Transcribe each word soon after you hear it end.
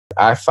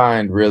I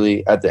find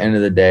really at the end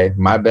of the day,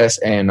 my best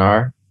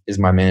A&R is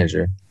my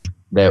manager.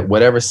 That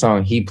whatever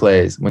song he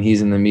plays when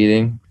he's in the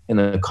meeting, in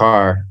the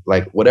car,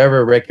 like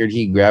whatever record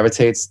he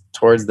gravitates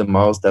towards the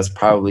most, that's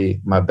probably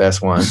my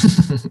best one.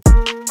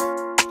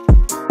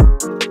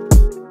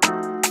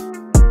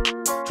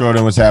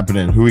 Jordan, what's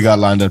happening? Who we got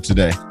lined up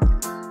today?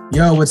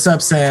 Yo, what's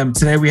up, Sam?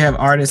 Today we have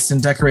artist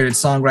and decorated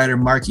songwriter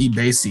Marc E.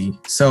 Bassy.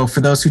 So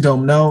for those who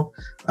don't know,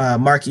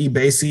 Marc E.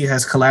 Bassy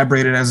has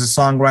collaborated as a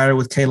songwriter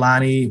with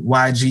Kehlani,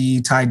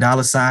 YG,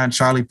 Dolla,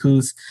 Charlie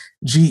Puth,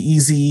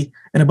 G-Eazy,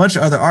 and a bunch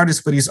of other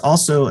artists, but he's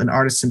also an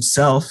artist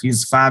himself.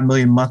 He's 5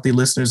 million monthly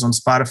listeners on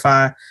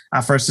Spotify.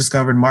 I first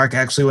discovered Marc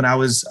actually when I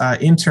was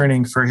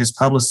interning for his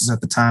publicist at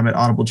the time at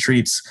Audible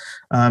Treats.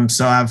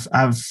 So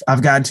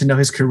I've gotten to know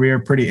his career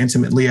pretty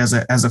intimately as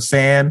a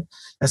fan,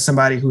 as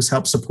somebody who's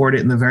helped support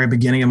it in the very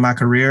beginning of my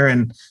career.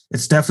 And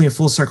it's definitely a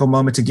full circle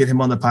moment to get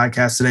him on the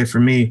podcast today for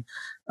me.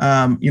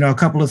 A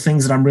couple of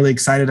things that I'm really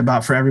excited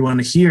about for everyone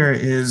to hear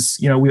is,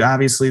 we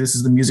obviously, this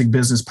is the music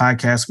business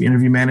podcast. We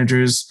interview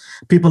managers,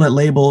 people at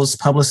labels,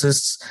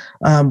 publicists.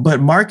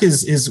 But Marc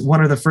is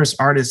one of the first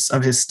artists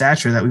of his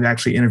stature that we've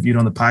actually interviewed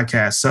on the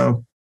podcast.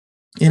 So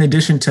in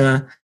addition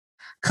to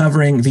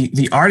covering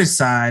the artist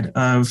side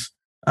of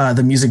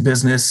the music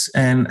business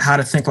and how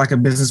to think like a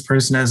business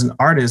person as an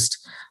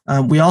artist,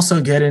 we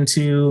also get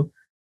into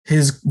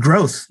his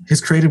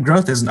creative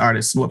growth as an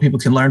artist, and what people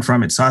can learn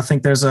from it. So I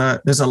think there's a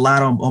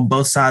lot on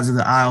both sides of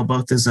the aisle,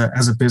 both as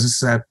a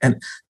business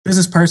and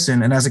business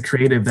person and as a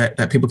creative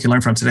that people can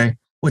learn from today.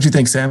 What do you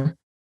think, Sam?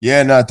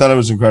 Yeah, no, I thought it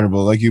was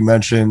incredible. Like you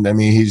mentioned, I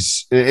mean,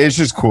 it's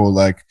just cool.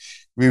 Like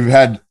we've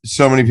had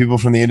so many people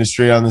from the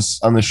industry on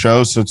the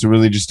show. So to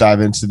really just dive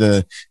into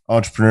the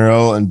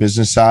entrepreneurial and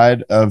business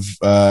side of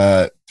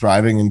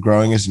thriving and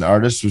growing as an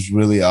artist was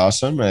really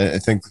awesome. I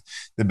think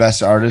the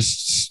best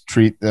artists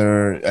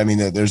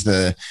there's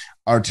the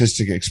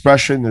artistic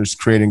expression, there's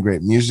creating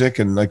great music.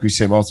 And like we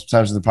say multiple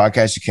times in the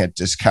podcast, you can't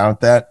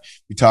discount that.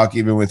 We talk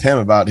even with him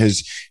about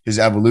his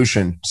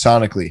evolution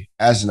sonically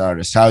as an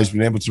artist, how he's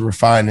been able to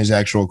refine his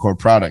actual core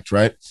product,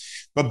 right?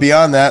 But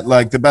beyond that,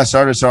 like the best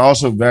artists are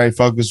also very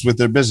focused with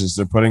their business.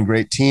 They're putting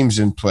great teams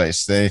in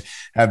place. They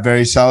have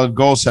very solid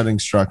goal setting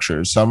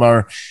structures. Some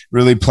are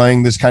really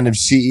playing this kind of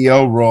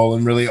CEO role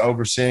and really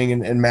overseeing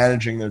and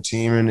managing their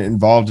team and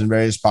involved in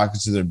various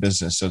pockets of their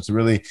business. So to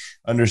really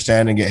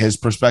understand and get his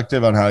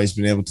perspective on how he's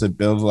been able to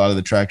build a lot of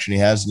the traction he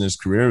has in his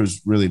career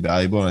was really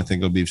valuable. And I think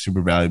it'll be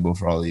super valuable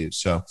for all of you.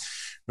 So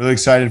really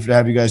excited to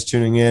have you guys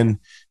tuning in.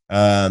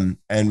 And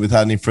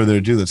without any further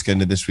ado, let's get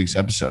into this week's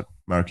episode.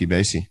 Marc E.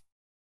 Bassy.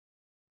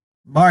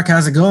 Marc,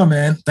 how's it going,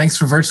 man? Thanks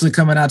for virtually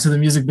coming out to the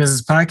Music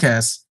Business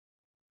Podcast.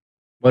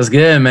 What's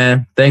good,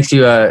 man? Thanks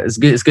you. It's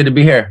good to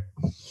be here.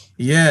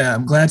 Yeah,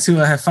 I'm glad to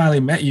have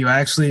finally met you. I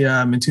actually,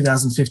 in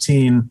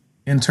 2015,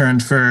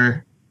 interned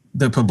for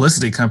the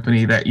publicity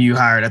company that you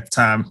hired at the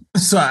time.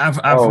 So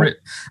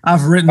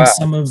I've written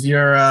some of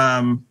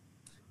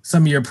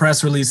your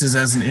press releases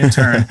as an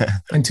intern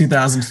in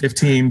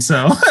 2015.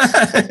 So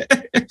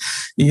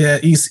yeah,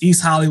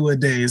 East Hollywood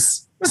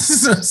days.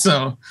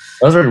 So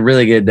those were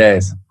really good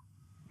days.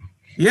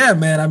 Yeah,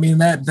 man. I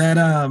mean,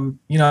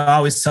 I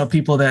always tell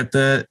people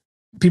that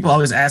people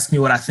always ask me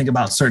what I think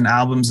about certain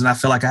albums, and I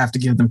feel like I have to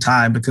give them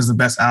time because the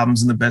best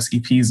albums and the best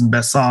EPs and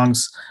best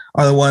songs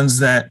are the ones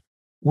that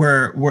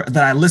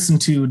that I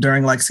listened to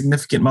during like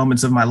significant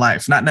moments of my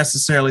life. Not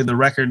necessarily the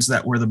records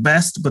that were the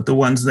best, but the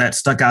ones that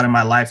stuck out in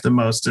my life the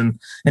most. And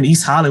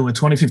East Hollywood,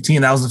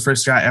 2015, that was the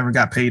first year I ever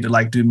got paid to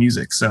like do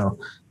music. So,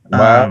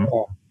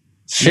 wow.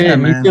 Shit, yeah,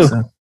 me man.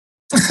 too.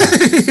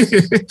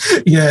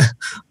 Yeah,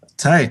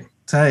 tight.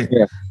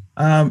 Yeah.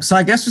 So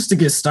I guess just to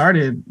get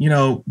started,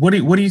 what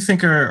do you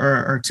think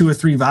are 2 or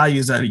 3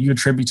 values that you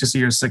attribute to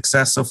your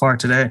success so far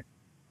today?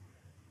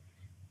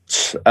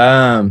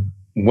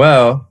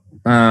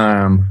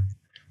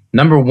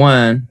 Number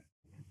one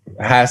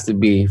has to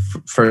be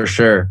for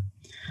sure.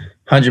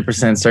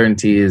 100%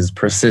 certainty is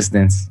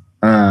persistence.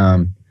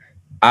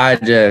 I've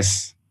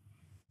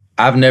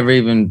never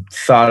even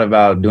thought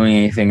about doing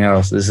anything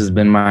else. This has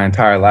been my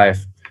entire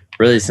life,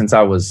 really, since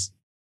I was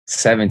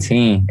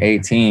 17,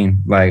 18.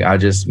 Like I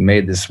just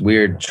made this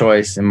weird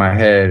choice in my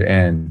head,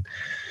 and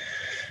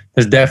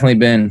there's definitely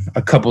been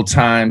a couple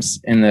times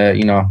in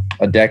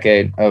a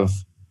decade of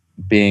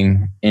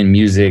being in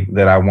music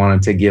that I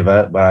wanted to give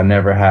up, but I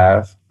never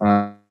have.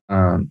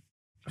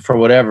 For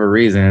whatever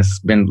reason, it's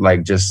been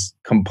like just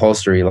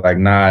compulsory, like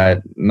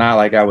not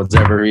like I was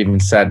ever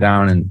even sat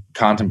down and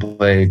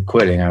contemplated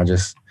quitting.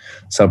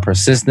 So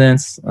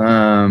persistence,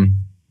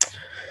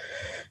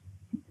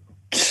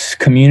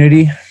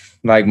 community.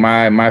 Like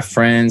my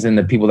friends and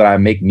the people that I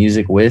make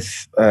music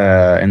with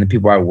and the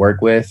people I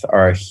work with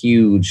are a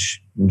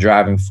huge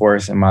driving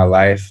force in my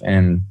life,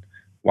 and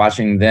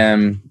watching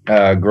them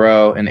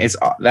grow. And it's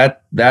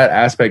that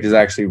aspect is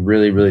actually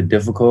really, really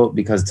difficult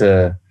because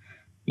to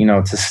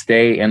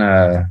stay in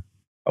a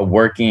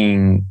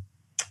working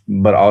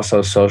but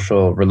also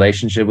social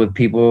relationship with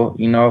people,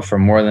 for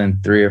more than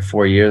 3 or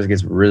 4 years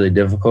gets really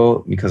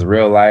difficult because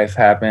real life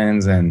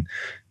happens, and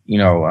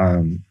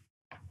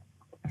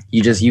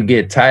you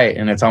get tight,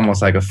 and it's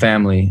almost like a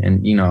family.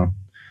 And you know,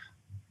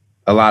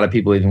 a lot of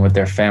people, even with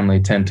their family,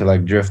 tend to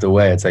like drift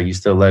away. It's like you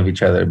still love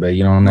each other, but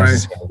you don't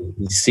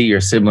necessarily see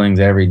your siblings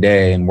every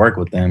day and work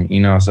with them,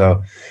 you know.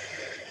 So,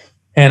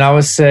 and I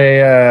would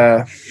say,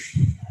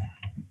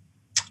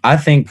 I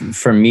think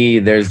for me,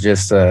 there's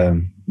just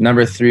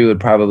number 3 would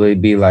probably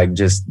be like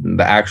just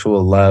the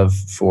actual love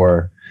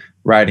for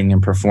writing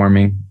and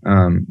performing,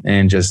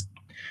 and just,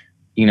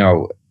 you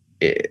know,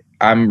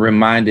 I'm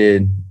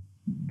reminded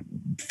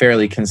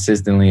fairly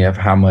consistently of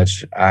how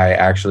much I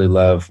actually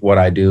love what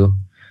I do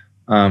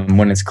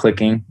when it's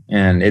clicking.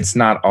 And it's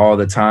not all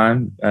the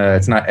time.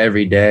 It's not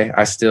every day.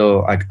 I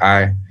still like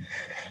I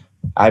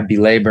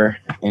belabor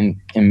in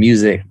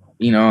music,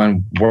 you know,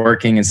 and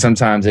working. And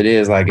sometimes it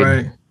is like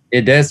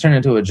it does turn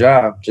into a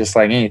job, just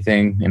like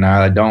anything. You know,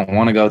 I don't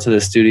want to go to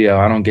the studio.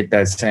 I don't get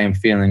that same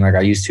feeling like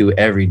I used to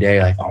every day.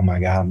 Like, oh my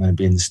God, I'm going to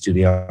be in the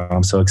studio.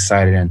 I'm so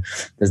excited. And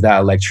there's that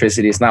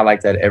electricity. It's not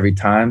like that every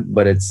time,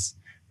 but it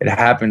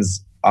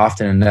happens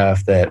often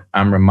enough that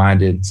I'm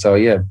reminded. So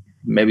yeah,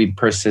 maybe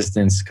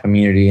persistence,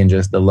 community, and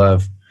just the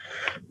love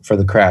for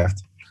the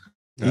craft.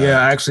 Yeah,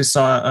 I actually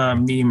saw a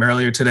meme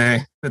earlier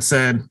today that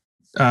said,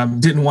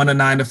 didn't want a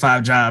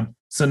 9-to-5 job.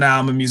 So now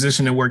I'm a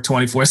musician and work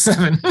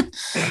 24/7.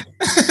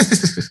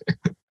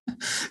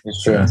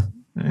 It's true.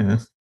 Yeah.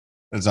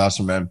 That's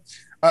awesome, man.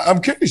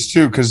 I'm curious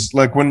too, because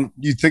like when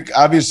you think,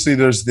 obviously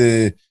there's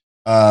the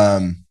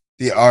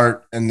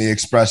art and the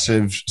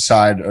expressive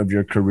side of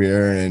your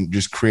career and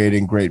just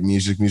creating great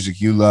music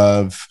you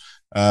love,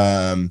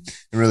 and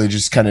really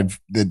just kind of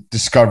the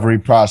discovery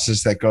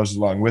process that goes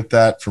along with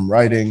that, from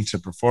writing to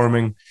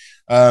performing.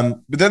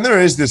 But then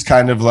there is this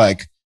kind of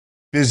like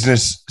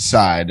business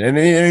side, and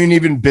I mean,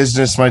 even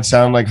business might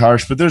sound like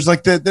harsh, but there's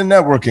like the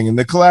networking and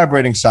the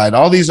collaborating side,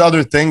 all these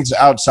other things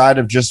outside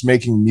of just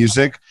making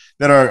music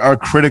that are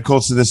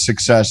critical to the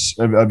success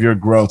of your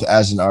growth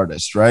as an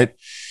artist, right?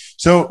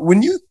 So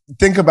when you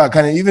think about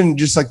kind of even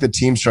just like the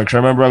team structure, I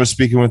remember I was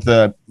speaking with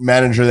a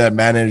manager that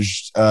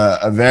managed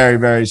a very,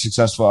 very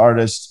successful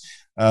artist.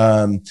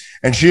 And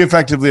she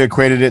effectively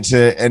equated it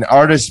to an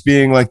artist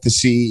being like the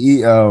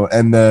CEO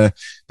and the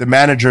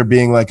manager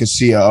being like a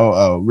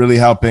COO, really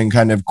helping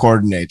kind of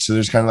coordinate. So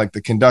there's kind of like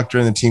the conductor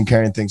and the team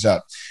carrying things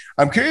out.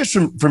 I'm curious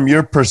from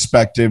your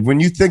perspective, when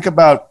you think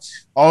about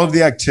all of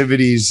the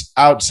activities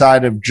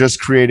outside of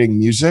just creating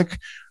music,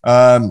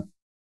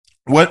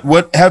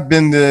 what have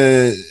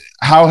been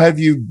how have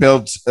you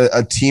built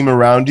a team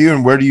around you,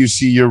 and where do you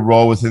see your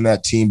role within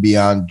that team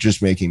beyond just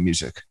making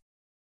music?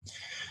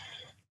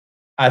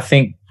 I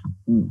think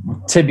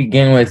to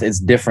begin with, it's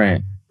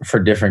different for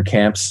different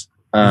camps.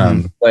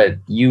 But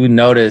you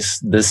notice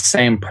the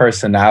same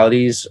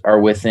personalities are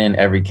within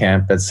every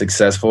camp that's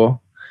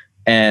successful.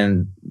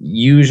 And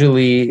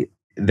usually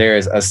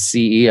there's a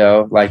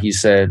CEO, like you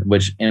said,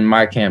 which in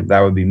my camp, that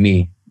would be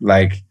me.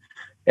 Like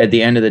at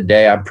the end of the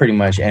day, I pretty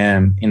much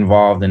am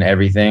involved in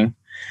everything.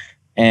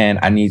 And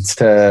I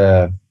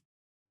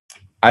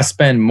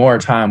spend more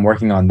time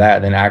working on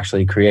that than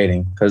actually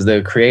creating, because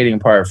the creating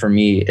part for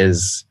me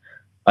is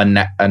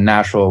a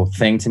natural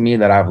thing to me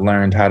that I've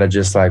learned how to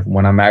just like,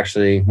 when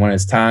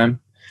it's time,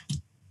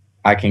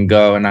 I can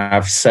go, and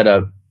I've set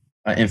up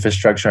an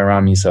infrastructure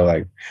around me. So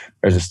like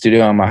there's a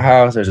studio in my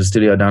house, there's a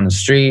studio down the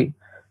street,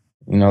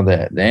 you know,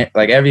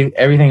 like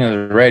everything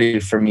is ready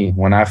for me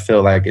when I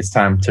feel like it's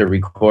time to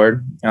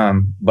record.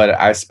 But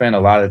I spend a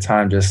lot of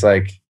time just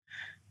like,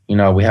 you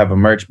know, we have a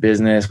merch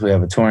business, we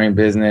have a touring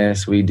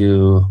business, we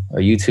do a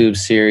YouTube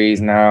series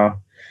now.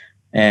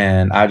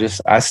 And I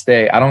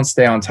don't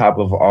stay on top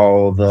of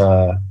all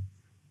the,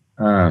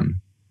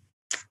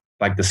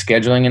 like the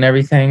scheduling and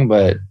everything,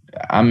 but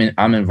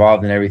I'm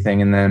involved in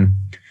everything.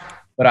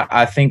 But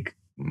I think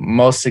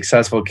most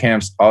successful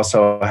camps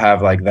also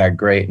have like that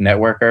great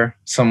networker,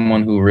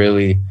 someone who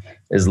really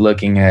is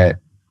looking at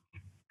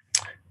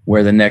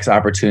where the next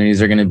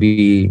opportunities are going to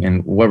be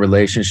and what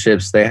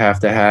relationships they have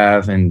to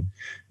have. And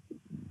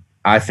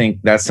I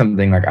think that's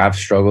something like I've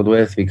struggled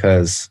with,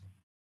 because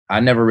I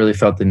never really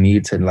felt the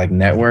need to like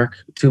network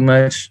too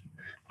much.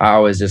 I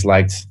always just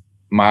liked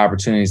my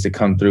opportunities to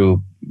come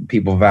through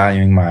people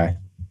valuing my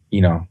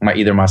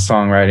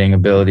songwriting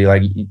ability.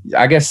 Like,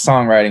 I guess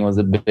songwriting was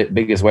the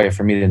biggest way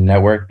for me to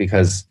network,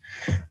 because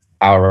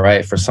I'll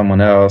write for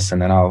someone else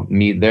and then I'll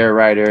meet their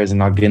writers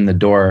and I'll get in the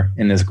door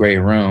in this great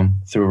room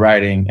through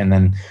writing, and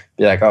then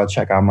be like, oh,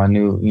 check out my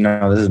new,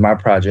 this is my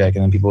project.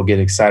 And then people get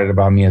excited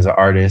about me as an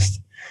artist.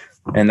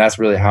 And that's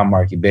really how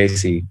Marc E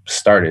Bassy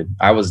started.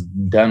 I was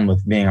done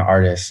with being an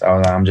artist.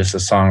 I'm just a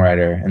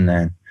songwriter. And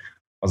then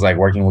I was like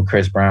working with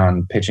Chris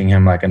Brown, pitching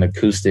him like an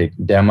acoustic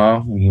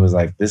demo. And he was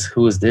like,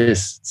 who is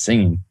this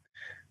singing?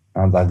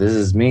 I was like, this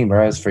is me,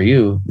 bro. It's for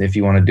you if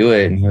you want to do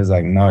it. And he was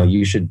like, no,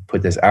 you should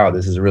put this out.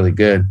 This is really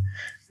good.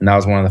 And that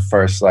was one of the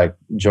first like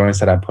joints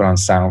that I put on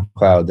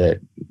SoundCloud that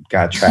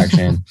got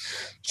traction.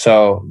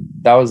 So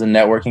that was a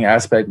networking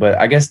aspect. But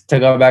I guess to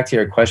go back to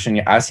your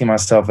question, I see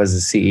myself as a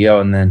CEO,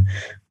 and then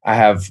I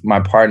have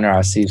my partner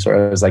I see sort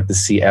of as like the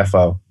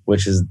CFO,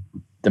 which is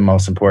the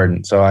most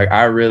important. So like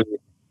I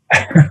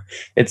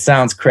it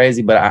sounds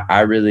crazy, but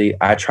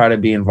I try to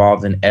be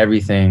involved in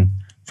everything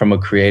from a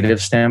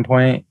creative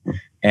standpoint,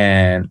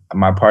 and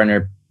my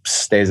partner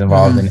stays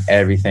involved in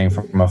everything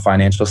from a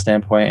financial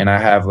standpoint. And I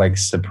have like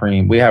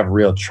we have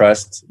real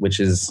trust, which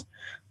is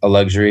a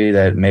luxury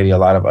that maybe a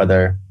lot of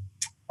other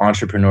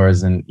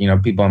entrepreneurs and, you know,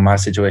 people in my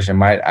situation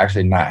might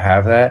actually not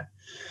have that.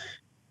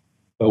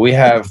 But we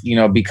have, you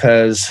know,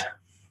 because,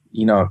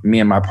 you know, me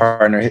and my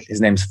partner,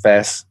 his name's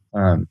Fess.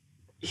 I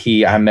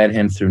met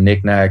him through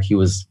Knick Knack.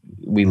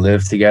 We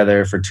lived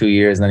together for 2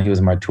 years, and then he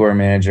was my tour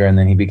manager, and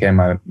then he became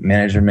my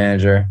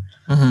manager.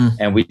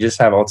 And we just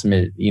have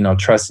ultimate, you know,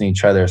 trust in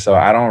each other. So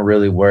I don't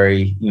really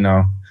worry, you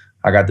know,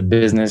 I got the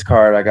business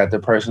card, I got the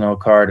personal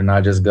card, and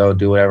I just go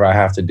do whatever I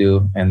have to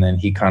do. And then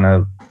he kind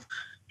of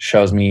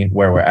shows me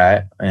where we're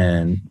at.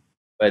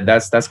 But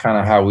that's kind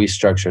of how we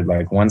structured.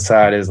 Like one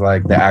side is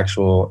like the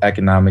actual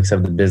economics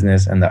of the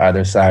business, and the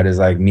other side is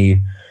like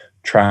me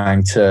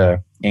trying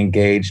to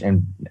engage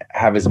and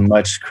have as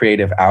much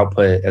creative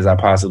output as I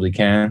possibly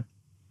can.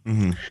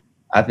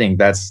 I think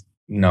that's,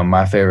 you know,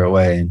 my favorite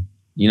way. And,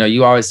 you know,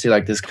 you always see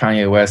like this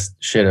Kanye West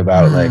shit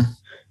about like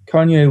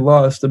Kanye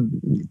lost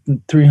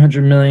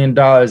 $300 million,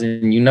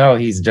 and, you know,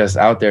 he's just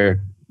out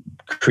there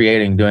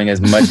creating, doing as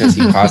much as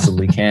he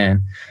possibly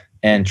can,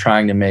 and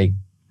trying to make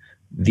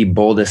the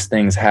boldest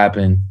things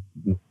happen,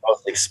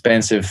 most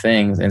expensive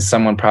things. And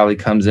someone probably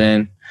comes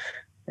in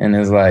and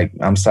is like,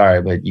 I'm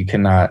sorry, but you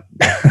cannot,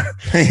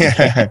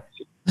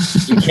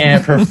 you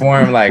can't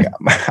perform. Like,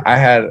 I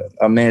had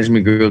a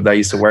management group that I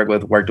used to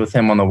worked with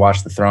him on the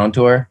Watch the Throne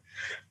tour.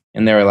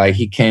 And they were like,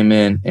 he came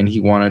in and he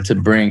wanted to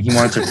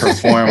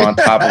perform on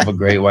top of a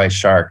great white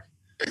shark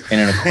in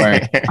an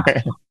aquarium.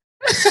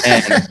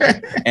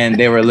 and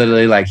they were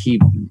literally like,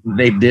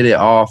 they did it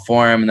all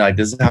for him, and like,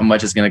 this is how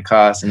much it's gonna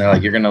cost, and they're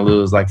like, you're gonna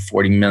lose like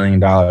 $40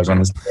 million on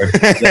this tour.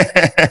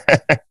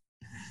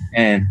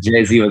 And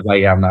Jay-Z was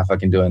like, yeah, I'm not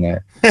fucking doing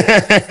that.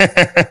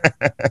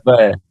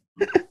 But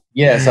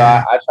yeah, so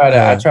I try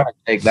to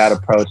take that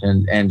approach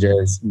and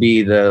just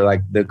be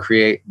the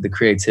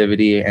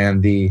creativity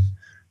and the,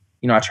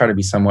 you know, I try to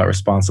be somewhat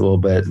responsible,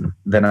 but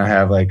then I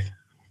have like,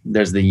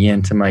 there's the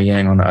yin to my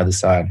yang on the other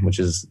side, which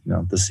is, you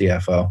know, the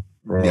CFO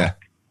role. Yeah.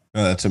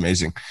 Oh, that's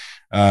amazing.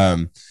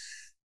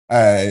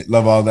 I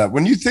love all that.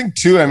 When you think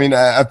too, I mean,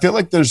 I feel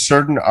like there's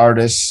certain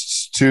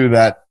artists too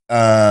that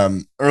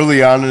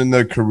early on in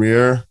their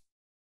career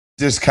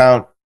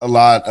discount a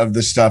lot of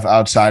the stuff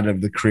outside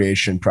of the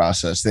creation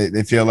process.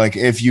 They feel like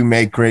if you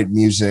make great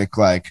music,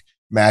 like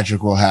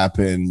magic will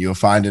happen. You'll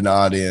find an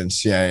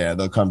audience. Yeah.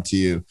 They'll come to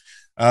you.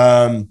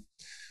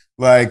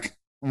 Like,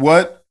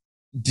 what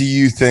do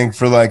you think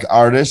for like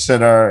artists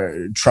that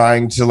are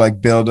trying to like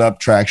build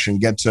up traction,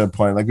 get to a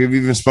point? Like we've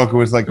even spoken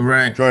with like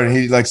Jordan,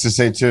 he likes to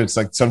say too, it's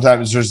like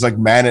sometimes there's like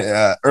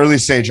early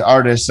stage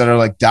artists that are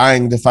like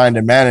dying to find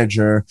a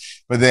manager,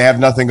 but they have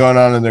nothing going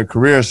on in their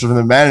career. So from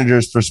the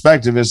manager's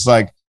perspective, it's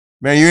like,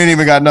 man, you ain't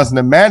even got nothing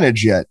to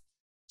manage yet.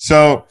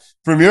 So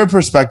from your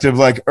perspective,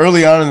 like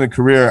early on in the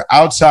career,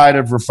 outside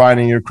of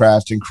refining your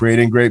craft and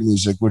creating great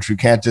music, which we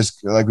can't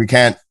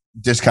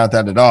discount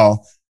that at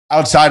all.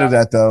 Outside of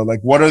that, though,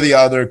 like what are the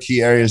other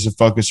key areas of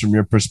focus from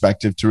your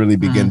perspective to really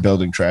begin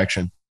building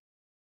traction?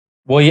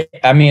 Well, yeah,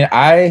 I mean,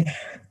 I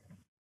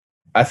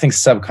think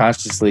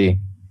subconsciously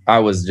I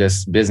was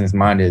just business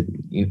minded.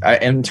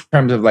 In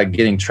terms of like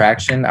getting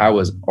traction, I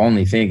was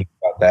only thinking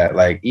about that.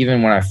 Like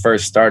even when I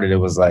first started, it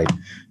was like,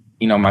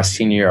 you know, my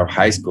senior year of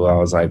high school, I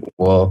was like,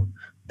 well,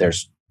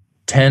 there's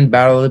 10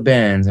 Battle of the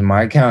Bands in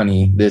my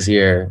county this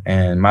year,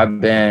 and my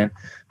band,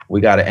 we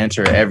got to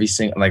enter every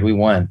single, like we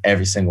won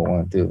every single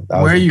one, dude.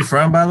 Where are you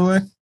from, by the way?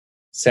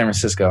 San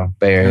Francisco,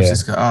 Bay Area. San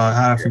Francisco. Oh,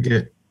 how I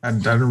forget. I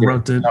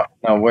wrote it.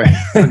 No, where?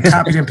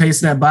 Copied and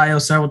pasted that bio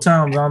several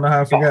times. I don't know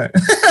how I forgot.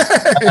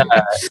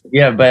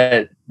 Yeah,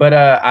 but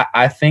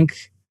I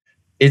think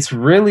it's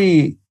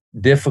really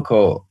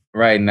difficult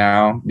right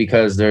now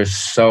because there's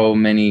so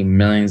many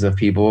millions of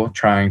people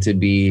trying to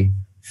be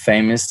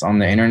famous on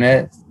the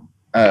internet,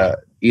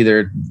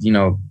 either, you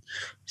know,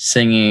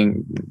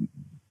 singing,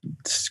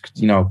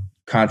 you know,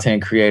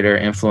 content creator,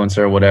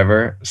 influencer,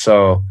 whatever.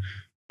 So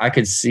I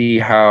could see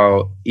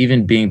how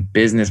even being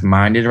business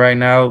minded right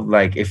now,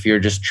 like if you're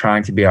just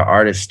trying to be an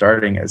artist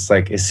starting, it's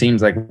like, it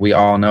seems like we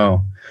all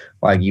know,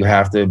 like you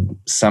have to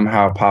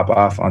somehow pop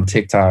off on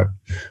TikTok,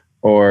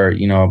 or,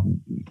 you know,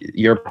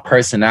 your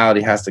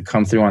personality has to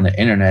come through on the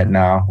internet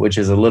now, which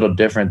is a little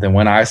different than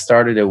when I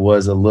started. It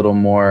was a little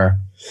more,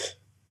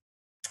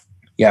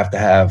 you have to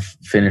have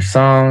finished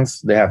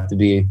songs. They have to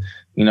be,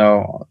 you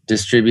know,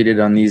 distributed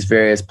on these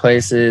various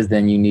places.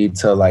 Then you need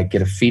to like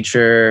get a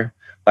feature.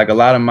 Like a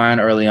lot of mine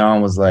early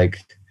on was like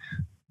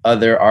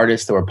other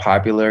artists that were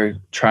popular,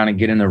 trying to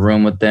get in the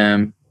room with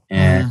them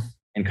and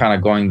kind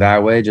of going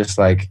that way, just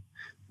like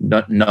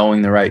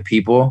knowing the right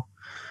people.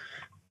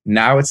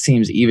 Now it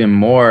seems even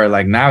more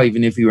like, now,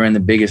 even if you were in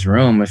the biggest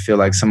room, I feel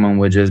like someone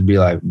would just be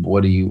like,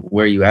 where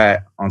are you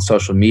at on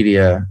social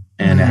media?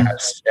 And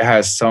it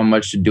has so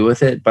much to do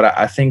with it. But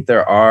I think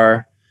there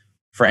are,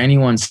 for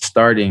anyone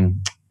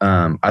starting,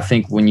 I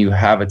think when you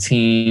have a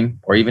team,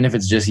 or even if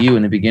it's just you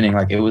in the beginning,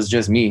 like it was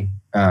just me.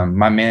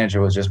 My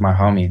manager was just my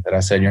homie that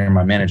I said, you're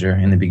my manager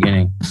in the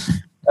beginning.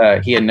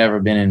 He had never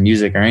been in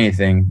music or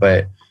anything,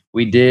 but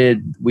we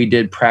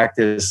did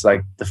practice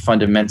like the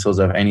fundamentals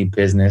of any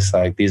business.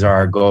 Like, these are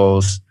our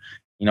goals.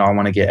 You know, I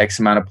want to get X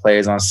amount of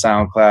plays on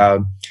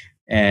SoundCloud,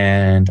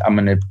 and I'm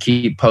going to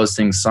keep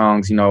posting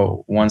songs, you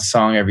know, one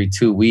song every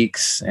 2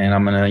 weeks. And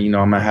I'm going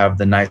to have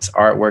the nice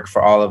artwork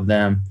for all of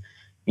them.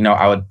 You know,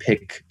 I would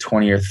pick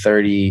 20 or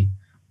 30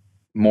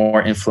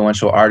 more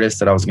influential artists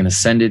that I was going to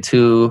send it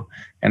to.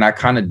 And I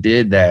kind of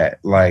did that,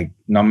 like,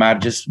 no matter,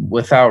 just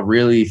without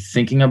really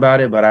thinking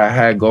about it, but I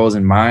had goals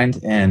in mind.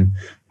 And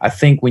I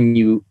think when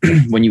you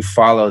when you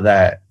follow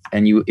that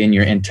and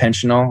you're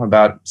intentional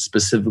about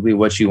specifically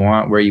what you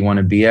want, where you want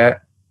to be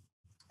at,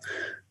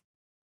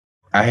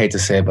 I hate to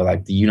say it, but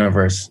like the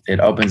universe, it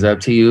opens up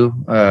to you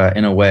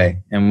in a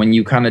way. And when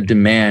you kind of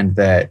demand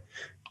that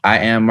I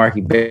am Marc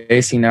E.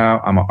 Bassy now,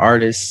 I'm an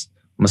artist,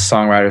 I'm a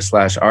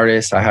songwriter /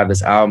 artist. I have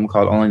this album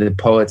called Only the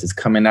Poets. It's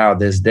coming out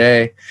this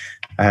day.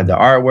 I had the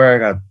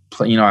artwork.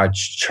 I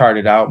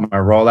charted out my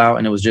rollout,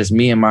 and it was just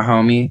me and my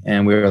homie.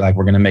 And we were like,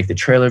 we're going to make the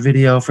trailer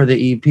video for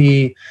the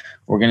EP.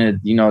 We're going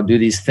to, do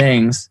these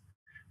things.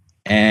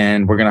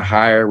 And we're going to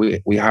hire,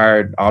 we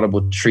hired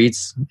Audible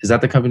Treats. Is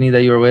that the company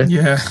that you were with?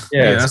 Yeah,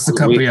 that's the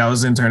company I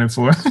was interning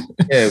for.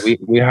 Yeah,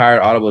 we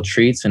hired Audible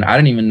Treats, and I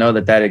didn't even know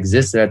that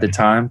existed at the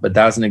time. But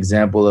that was an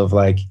example of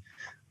like,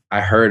 I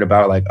heard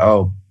about like,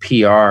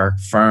 PR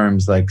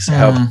firms like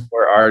help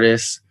support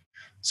artists.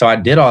 So I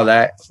did all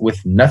that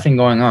with nothing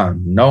going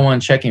on, no one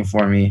checking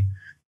for me.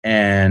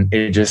 And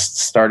it just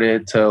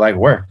started to like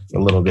work a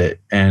little bit.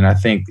 And I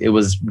think it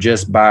was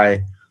just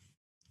by,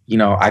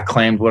 I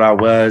claimed what I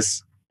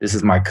was. This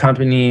is my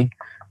company.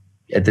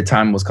 At the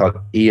time it was called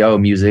EO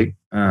Music.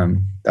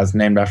 That's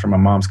named after my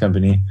mom's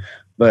company.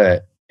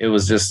 But it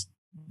was just,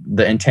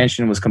 the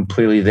intention was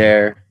completely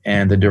there,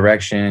 and the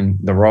direction,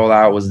 the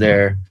rollout was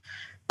there.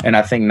 And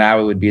I think now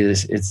it would be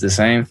this, it's the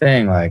same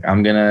thing. Like,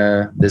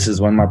 this is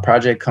when my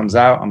project comes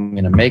out, I'm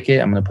going to make it.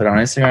 I'm going to put it on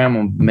Instagram. I'm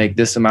going to make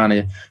this amount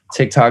of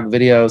TikTok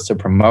videos to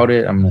promote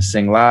it. I'm going to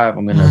sing live.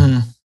 I'm going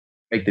to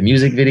make the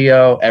music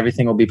video.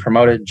 Everything will be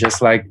promoted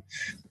just like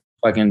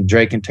fucking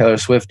Drake and Taylor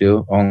Swift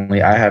do.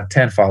 Only I have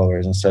 10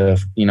 followers instead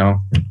of,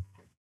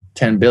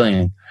 10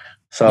 billion.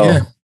 So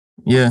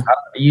yeah.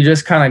 You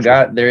just kind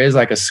of there is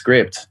like a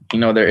script,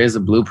 there is a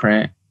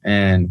blueprint,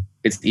 and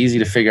it's easy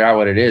to figure out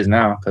what it is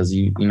now because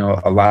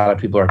a lot of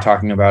people are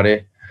talking about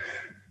it.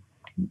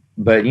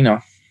 But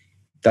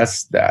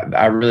that's that.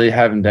 I really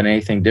haven't done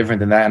anything different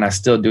than that, and I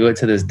still do it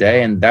to this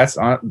day. And that's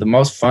the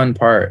most fun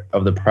part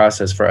of the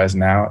process for us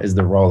now is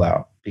the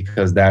rollout,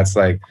 because that's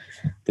like,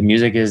 the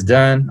music is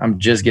done. I'm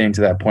just getting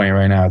to that point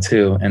right now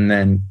too. And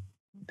then,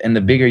 and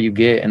the bigger you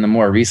get and the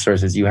more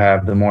resources you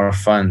have, the more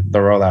fun the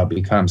rollout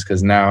becomes.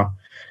 Because now,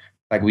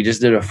 like, we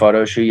just did a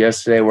photo shoot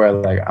yesterday where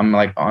like I'm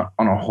like on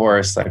a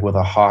horse, like with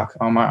a hawk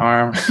on my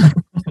arm.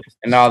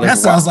 And all this that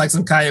sounds like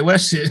some Kanye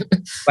West shit.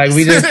 Like,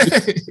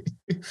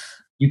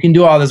 you can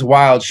do all this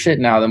wild shit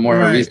now, the more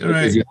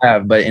resources you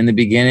have. But in the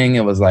beginning,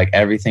 it was like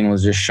everything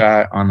was just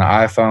shot on the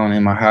iPhone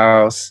in my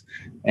house.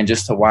 And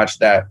just to watch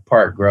that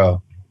part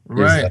grow.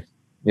 Right.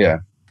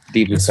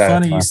 Deeply it's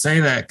satisfying. Funny you say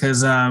that,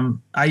 because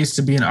I used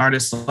to be an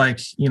artist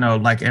like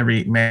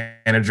every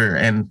manager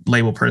and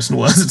label person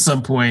was at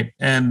some point.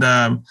 And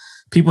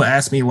people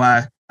ask me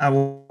why I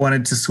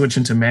wanted to switch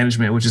into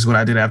management, which is what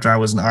I did after I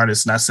was an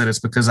artist. And I said it's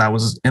because I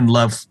was in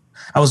love.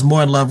 I was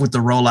more in love with the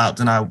rollout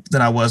than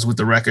I was with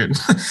the record.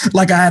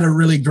 Like, I had a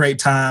really great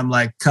time,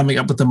 like, coming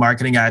up with the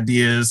marketing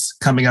ideas,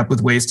 coming up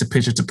with ways to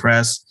pitch it to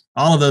press.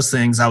 All of those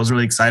things I was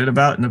really excited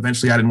about. And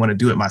eventually I didn't want to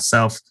do it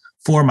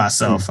for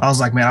myself. I was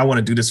like, man, I want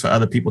to do this for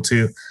other people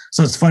too.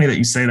 So it's funny that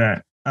you say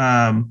that.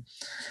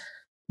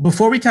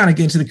 Before we kind of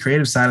get into the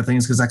creative side of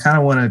things, because I kind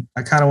of want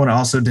to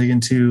also dig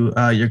into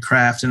your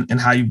craft and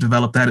how you've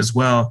developed that as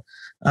well.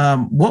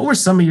 What were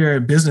some of your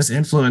business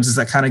influences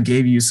that kind of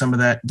gave you some of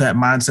that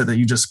mindset that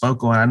you just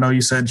spoke on? I know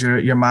you said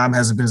your mom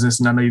has a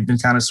business, and I know you've been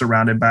kind of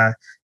surrounded by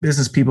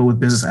business people with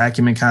business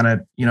acumen kind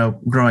of,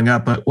 growing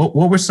up. But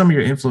what were some of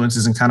your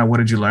influences, and kind of what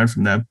did you learn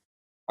from them?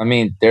 I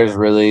mean, there's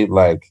really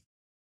like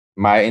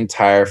my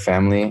entire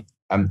family.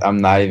 I'm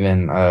not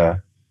even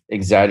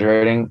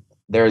exaggerating.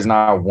 There is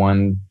not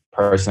one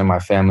person in my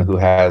family who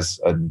has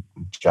a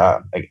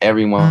job. Like,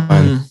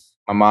 everyone,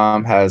 my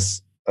mom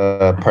has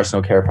a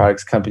personal care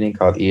products company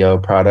called EO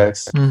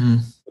Products,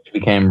 which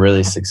became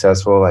really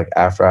successful like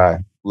after I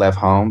left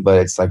home. But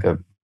it's like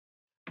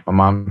my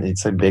mom,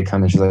 it's a big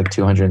company. She's like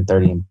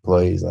 230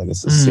 employees. Like,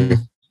 it's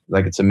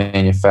it's a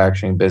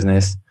manufacturing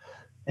business.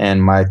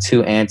 And my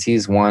two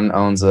aunties, one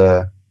owns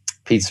a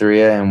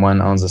pizzeria and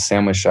one owns a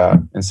sandwich shop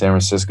in San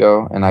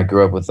Francisco. And I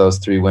grew up with those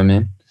three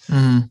women.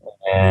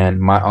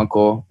 And my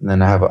uncle, and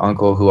then I have an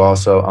uncle who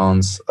also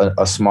owns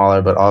a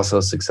smaller but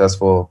also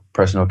successful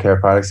personal care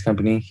products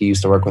company. He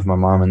used to work with my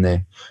mom, and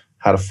they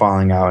had a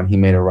falling out, and he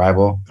made a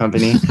rival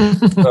company.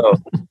 So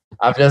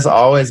I've just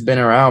always been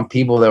around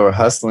people that were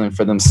hustling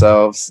for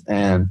themselves.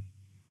 And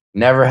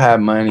never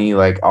had money,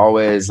 like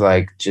always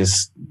like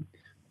just,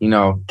 you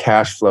know,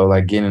 cash flow,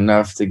 like getting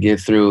enough to get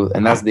through.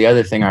 And that's the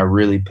other thing I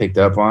really picked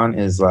up on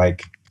is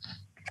like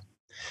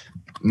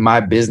my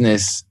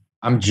business.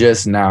 I'm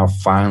just now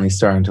finally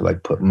starting to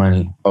like put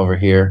money over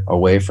here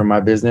away from my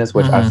business,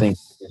 which I think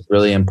is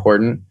really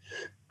important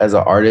as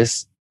an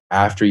artist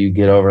after you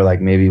get over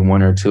like maybe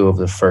one or two of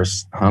the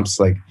first humps.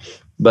 Like,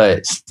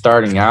 but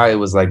starting out, it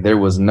was like there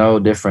was no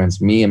difference.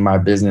 Me and my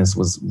business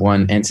was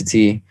one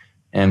entity,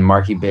 and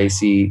Marc E,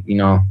 Bassy, you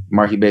know,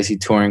 Marc E Bassy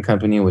Touring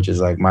Company, which is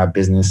like my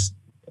business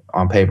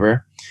on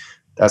paper.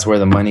 That's where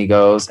the money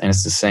goes. And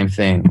it's the same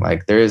thing.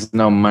 Like there is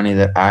no money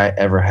that I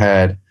ever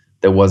had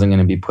that wasn't going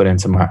to be put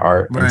into my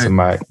art,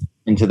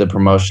 into the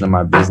promotion of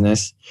my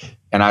business.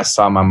 And I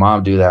saw my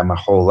mom do that my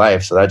whole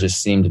life. So that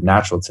just seemed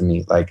natural to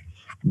me. Like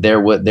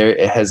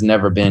it has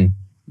never been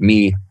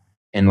me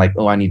and like,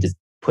 oh, I need to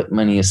put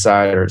money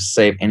aside or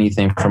save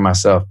anything for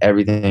myself.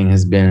 Everything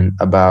has been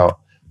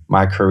about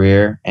my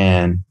career.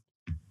 And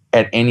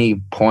at any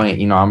point,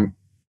 you know,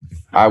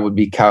 I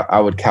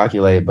would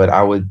calculate, but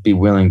I would be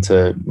willing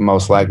to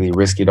most likely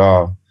risk it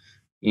all,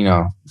 you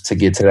know, to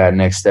get to that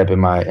next step in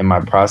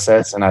my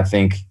process. And I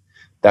think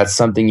that's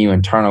something you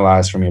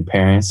internalize from your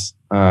parents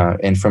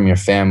and from your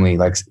family.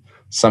 Like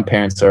some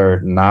parents are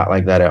not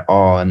like that at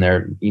all, and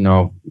they're, you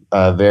know,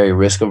 very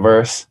risk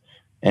averse,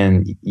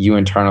 and you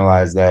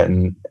internalize that.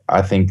 And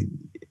I think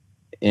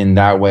in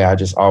that way, I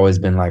just always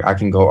been like, I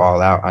can go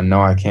all out. I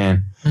know I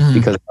can,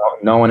 because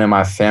no one in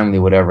my family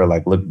would ever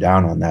like look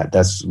down on that.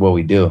 That's what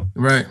we do.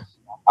 Right.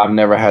 I've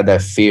never had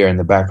that fear in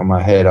the back of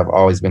my head. I've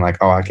always been like,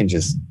 oh, I can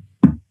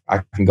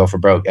go for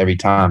broke every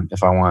time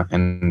if I want.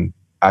 And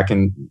I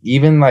can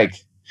even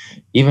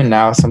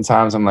now,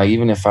 sometimes I'm like,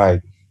 even if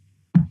I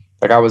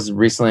was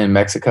recently in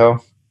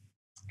Mexico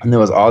and there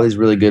was all these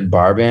really good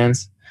bar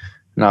bands.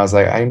 And I was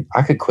like,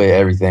 I could quit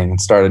everything and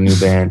start a new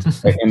band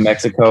like in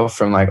Mexico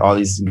from like all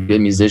these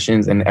good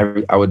musicians, and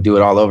I would do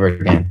it all over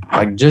again.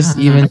 Like just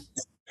even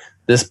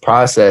this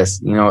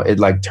process, you know, it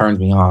like turns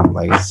me on.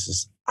 Like it's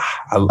just,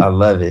 I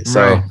love it.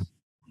 So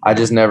I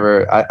just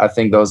never, I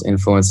think those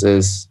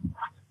influences,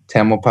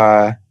 Tamil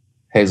Pie,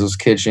 Hazel's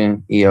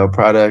Kitchen, EO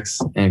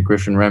Products, and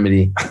Griffin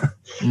Remedy,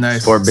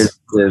 nice. 4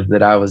 businesses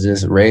that I was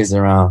just raised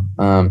around.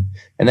 And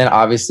then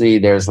obviously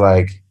there's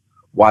like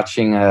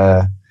watching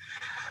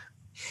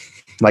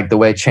like the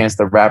way Chance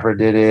the Rapper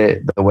did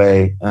it, the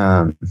way,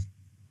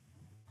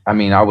 I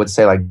mean, I would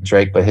say like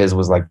Drake, but his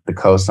was like the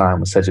cosign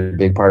was such a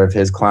big part of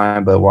his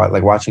climb. But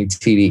like watching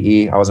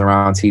TDE, I was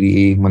around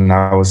TDE when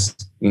I was,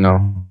 you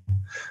know,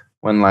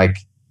 when like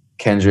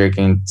Kendrick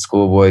and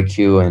Schoolboy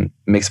Q and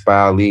Mixed by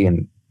Ali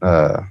and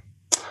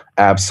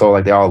Ab-Soul,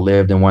 like they all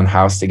lived in one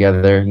house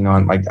together, you know,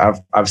 and like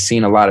I've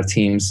seen a lot of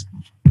teams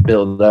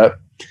build up.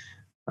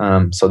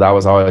 So that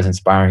was always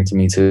inspiring to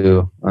me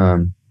too.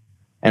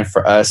 And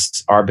for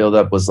us, our build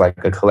up was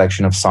like a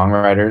collection of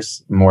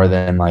songwriters more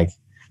than like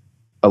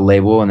a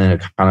label. And then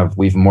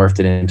we've morphed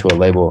it into a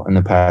label in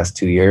the past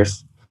 2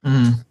 years.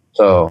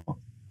 So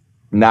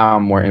now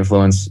I'm more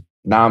influenced.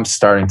 Now I'm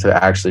starting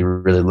to actually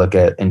really look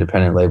at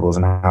independent labels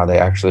and how they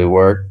actually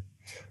work.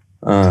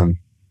 And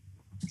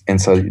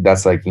so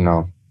that's like, you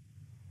know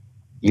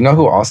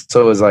who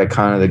also is like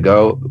kind of the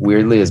GOAT,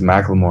 weirdly, is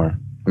Macklemore.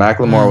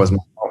 Macklemore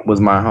was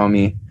my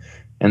homie.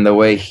 And the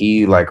way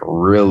he like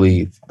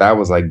really, that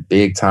was like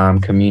big time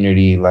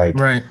community, like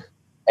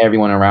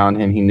everyone around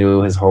him, he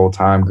knew his whole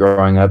time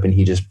growing up, and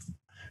he just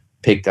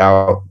picked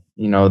out,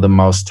 you know, the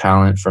most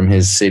talent from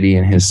his city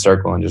and his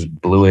circle and just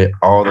blew it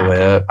all the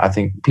way up. I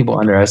think people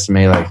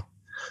underestimate like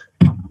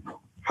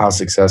how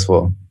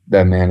successful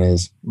that man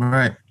is.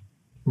 Right.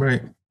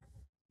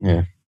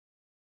 Yeah.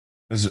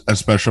 That's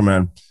special,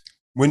 man.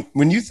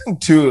 When you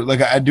think too,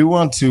 like I do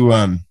want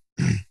to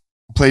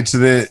play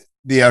to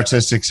the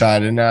artistic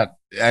side, and not,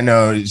 I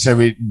know you said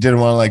we didn't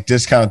want to like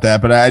discount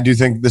that, but I do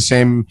think the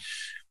same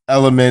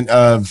element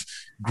of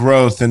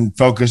growth and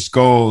focused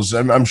goals,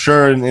 I'm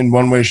sure in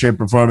one way, shape,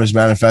 or form is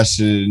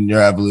manifested in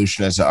your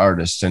evolution as an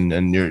artist,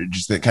 and you're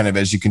just that kind of,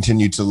 as you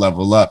continue to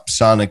level up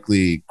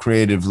sonically,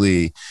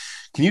 creatively.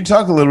 Can you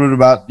talk a little bit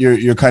about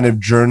your kind of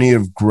journey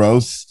of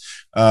growth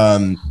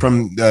from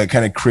the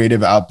kind of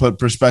creative output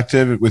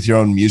perspective with your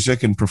own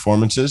music and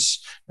performances,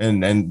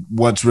 and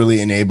what's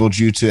really enabled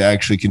you to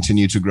actually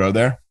continue to grow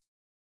there?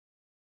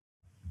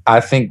 I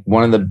think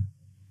one of the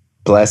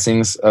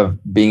blessings of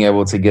being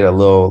able to get a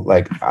little,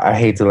 like, I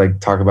hate to like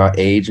talk about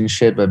age and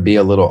shit, but be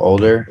a little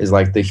older is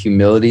like the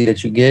humility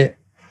that you get.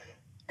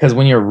 Because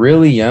when you're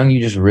really young,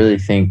 you just really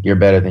think you're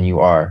better than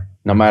you are,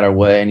 no matter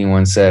what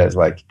anyone says.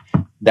 Like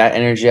that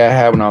energy I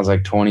had when I was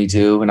like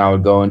 22 and I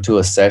would go into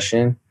a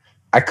session,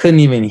 I couldn't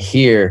even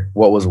hear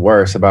what was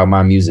worse about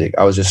my music.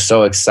 I was just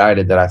so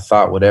excited that I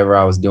thought whatever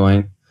I was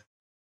doing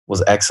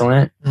was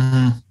excellent.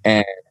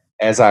 And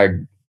as I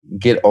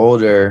get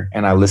older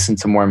and I listen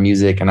to more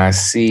music and I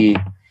see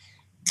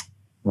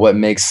what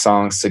makes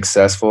songs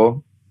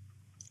successful,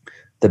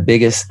 the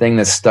biggest thing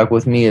that stuck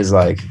with me is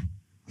like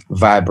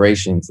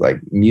vibrations.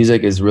 Like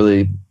music is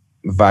really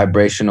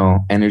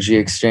vibrational energy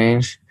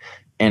exchange.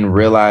 and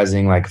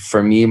realizing like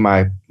for me,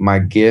 my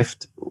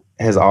gift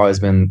has always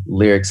been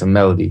lyrics and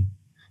melody.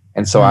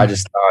 And so I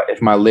just thought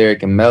if my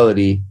lyric and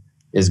melody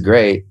is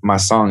great, my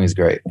song is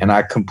great. And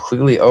I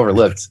completely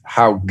overlooked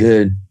how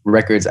good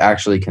records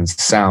actually can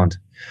sound.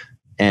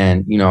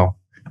 And, you know,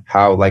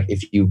 how like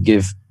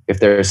if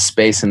there's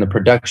space in the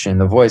production,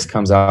 the voice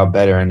comes out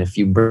better. And if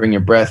you bring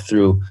your breath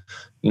through,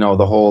 you know,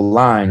 the whole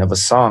line of a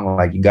song,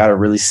 like you got to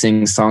really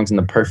sing songs in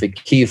the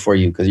perfect key for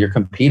you because you're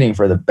competing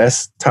for the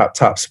best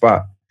top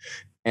spot.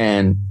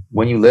 And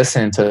when you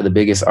listen to the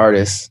biggest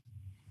artists,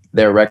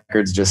 their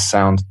records just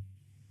sound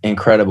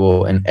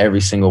incredible in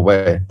every single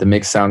way. The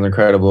mix sounds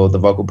incredible. The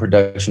vocal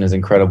production is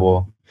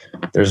incredible.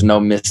 There's no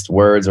missed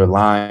words or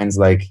lines.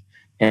 Like,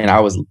 and I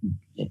was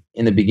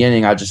in the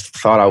beginning, I just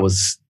thought I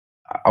was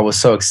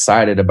so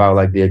excited about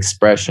like the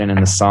expression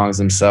and the songs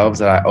themselves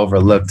that I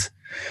overlooked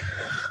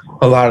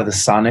a lot of the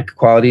sonic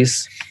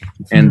qualities.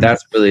 And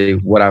that's really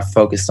what I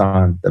focused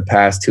on the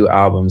past 2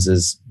 albums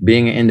is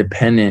being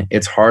independent.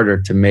 It's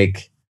harder to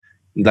make,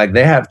 like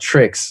they have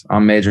tricks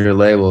on major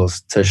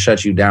labels to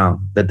shut you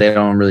down that they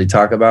don't really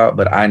talk about.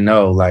 But I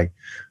know like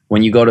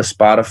when you go to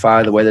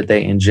Spotify, the way that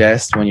they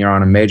ingest when you're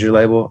on a major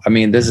label, I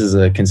mean, this is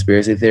a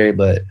conspiracy theory,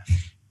 but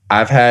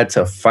I've had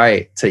to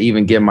fight to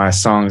even get my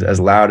songs as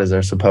loud as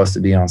they're supposed to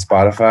be on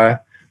Spotify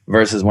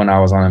versus when I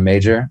was on a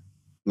major.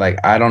 Like,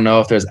 I don't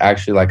know if there's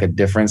actually like a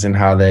difference in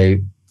how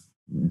they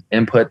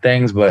input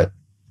things, but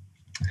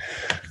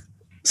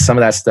some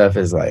of that stuff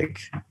is like,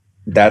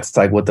 that's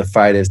like what the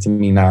fight is to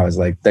me now is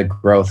like the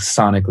growth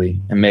sonically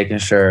and making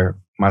sure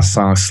my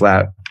songs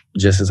slap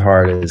just as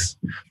hard as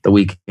The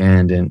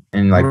Weeknd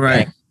and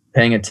like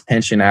paying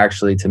attention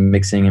actually to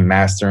mixing and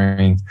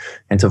mastering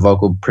and to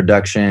vocal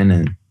production.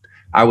 And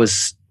I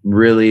was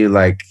really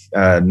like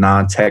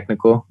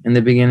non-technical in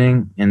the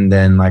beginning. And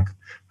then like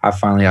I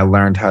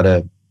learned how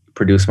to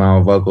produce my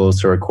own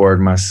vocals, to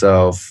record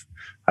myself.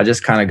 I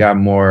just kind of got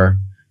more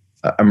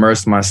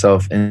immersed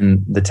myself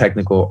in the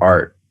technical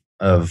art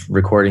of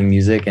recording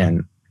music.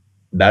 And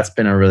that's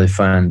been a really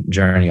fun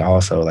journey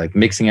also, like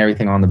mixing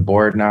everything on the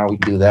board. Now we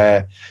do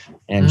that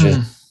and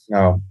just, you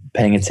know,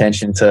 paying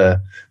attention to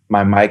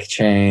my mic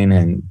chain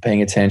and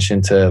paying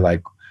attention to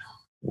like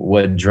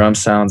what drum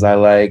sounds I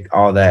like,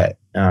 all that.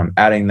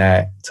 Adding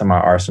that to my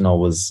arsenal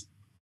was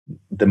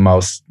the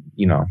most,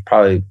 you know,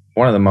 probably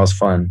one of the most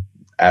fun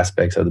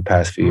aspects of the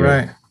past few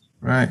years.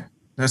 Right.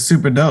 That's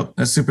super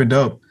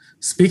dope.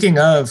 Speaking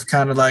of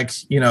kind of like,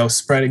 you know,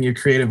 spreading your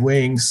creative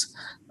wings,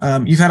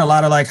 you've had a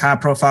lot of like high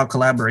profile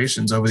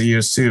collaborations over the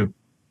years too.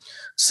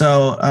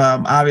 So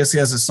obviously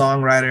as a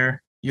songwriter,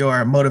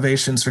 your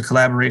motivations for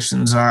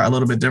collaborations are a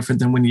little bit different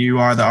than when you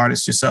are the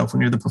artist yourself,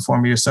 when you're the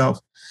performer yourself.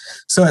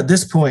 So at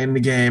this point in the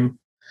game,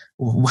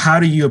 how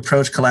do you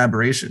approach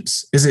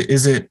collaborations? Is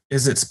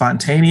it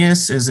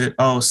spontaneous? Is it,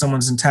 oh,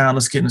 someone's in town,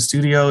 let's get in the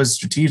studio? Is it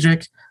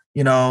strategic?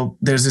 You know,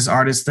 there's this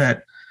artist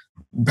that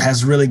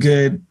has really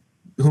good,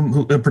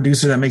 a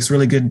producer that makes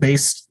really good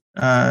bass,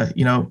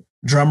 you know,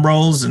 drum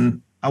rolls,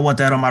 and I want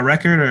that on my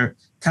record. Or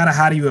kind of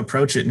how do you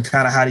approach it, and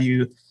kind of how do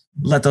you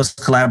let those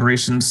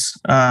collaborations,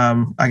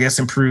 I guess,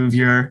 improve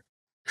your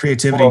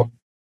creativity? Well,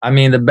 I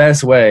mean, the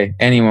best way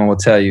anyone will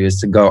tell you is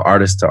to go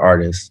artist to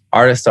artist.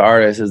 Artist to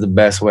artist is the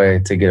best way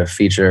to get a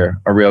feature,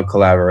 a real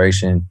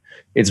collaboration.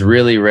 It's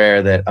really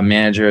rare that a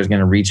manager is going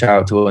to reach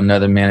out to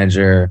another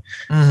manager.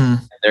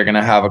 They're going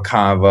to have a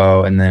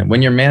convo. And then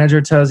when your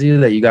manager tells you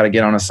that you got to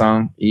get on a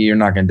song, you're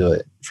not going to do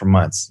it for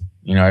months.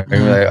 You know, you're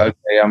gonna be like,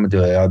 okay, I'm going to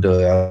do it.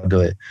 I'll do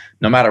it.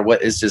 No matter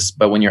what, it's just,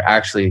 but when you're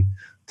actually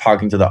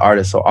talking to the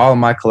artist. So all of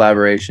my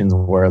collaborations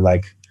were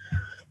like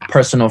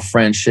personal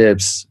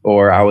friendships,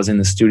 or I was in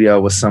the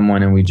studio with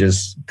someone and we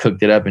just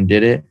cooked it up and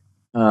did it.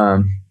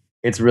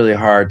 It's really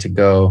hard to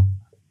go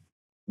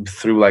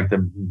through like the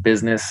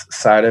business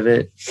side of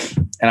it.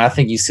 And I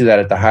think you see that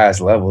at the highest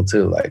level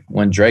too. Like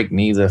when Drake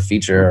needs a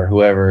feature or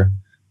whoever,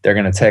 they're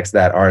going to text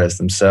that artist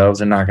themselves.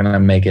 They're not going to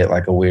make it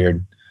like a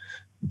weird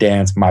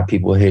dance, my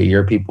people hit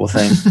your people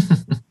thing.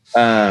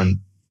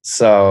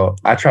 So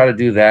I try to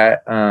do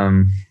that.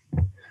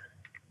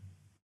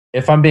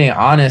 If I'm being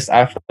honest,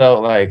 I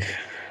felt like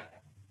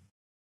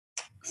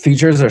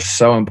features are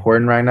so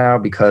important right now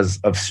because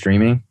of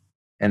streaming,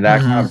 and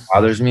that kind of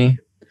bothers me.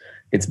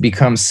 It's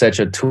become such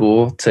a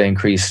tool to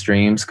increase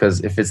streams, because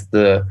if it's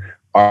the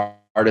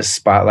artist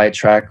spotlight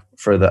track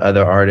for the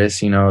other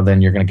artists, you know,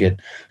 then you're going to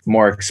get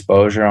more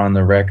exposure on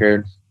the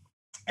record.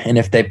 And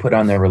if they put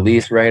on their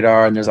release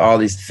radar, and there's all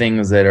these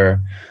things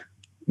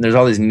there's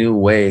all these new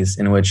ways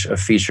in which a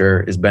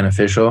feature is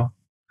beneficial,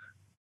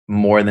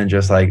 more than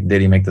just like,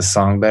 did he make the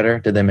song better?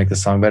 Did they make the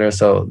song better?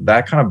 So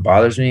that kind of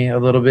bothers me a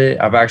little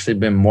bit. I've actually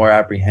been more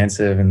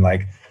apprehensive and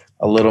like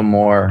a little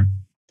more,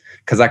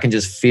 because I can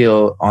just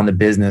feel on the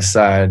business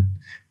side,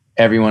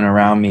 everyone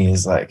around me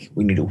is like,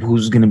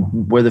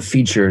 where the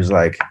features?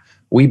 Like,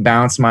 we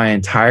bounced my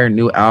entire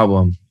new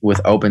album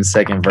with open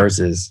second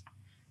verses.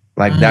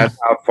 Like that's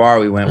how far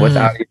we went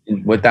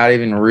without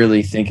even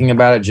really thinking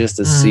about it, just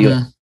to see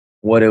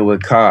what it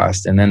would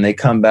cost. And then they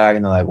come back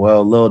and they're like,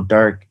 well, Lil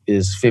Durk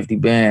is 50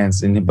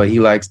 bands, but he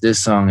likes this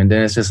song. And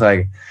then it's just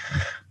like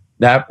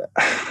that.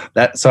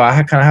 So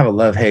I kind of have a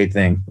love-hate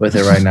thing with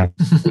it right now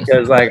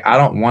because like, I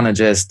don't want to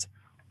just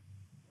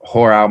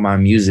whore out my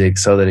music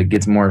so that it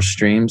gets more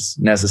streams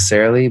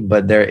necessarily,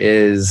 but it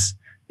is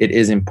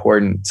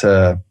important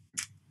to,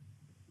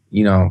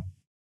 you know,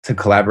 to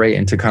collaborate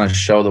and to kind of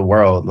show the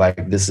world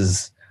like this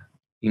is,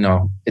 you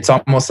know, it's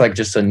almost like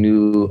just a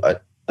new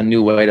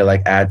way to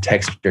like add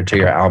texture to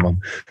your album.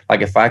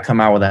 Like if I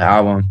come out with an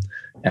album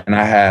and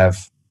I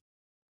have,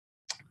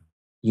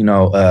 you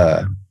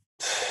know,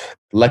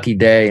 Lucky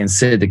Day and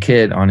Sid the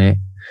Kid on it,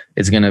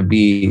 it's gonna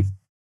be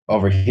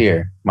over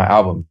here, my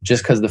album,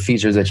 just because the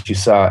features that you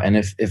saw. And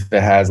if it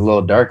has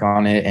Lil Durk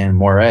on it and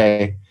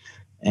Moray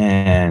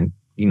and,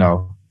 you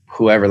know,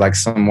 whoever, like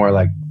some more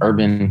like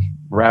urban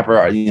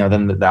rapper, you know,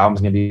 then the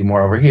album's gonna be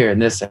more over here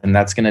and this, and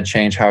that's gonna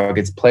change how it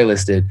gets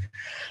playlisted.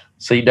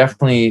 So you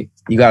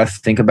gotta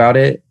think about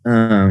it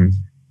and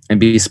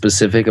be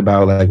specific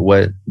about like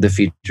what the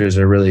features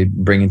are really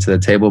bringing to the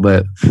table.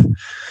 But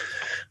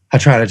I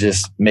try to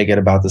just make it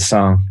about the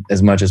song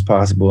as much as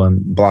possible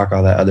and block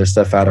all that other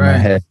stuff out of my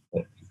head.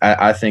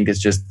 I think it's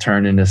just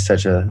turned into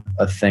such a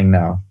thing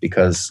now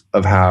because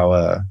of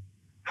how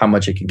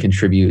much it can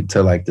contribute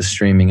to like the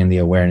streaming and the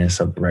awareness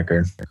of the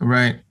record.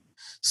 Right.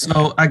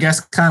 So I guess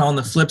kind of on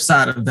the flip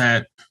side of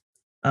that,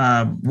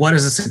 what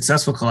does a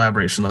successful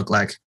collaboration look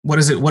like? What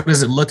does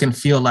it look and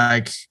feel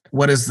like?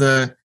 What's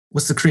the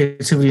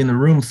creativity in the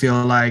room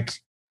feel like?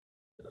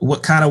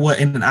 What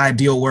in an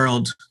ideal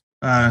world,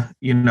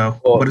 you know,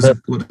 what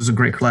does a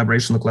great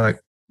collaboration look like?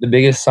 The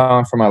biggest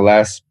song for my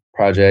last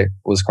project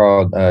was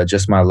called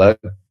Just My Luck,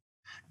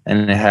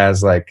 and it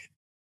has like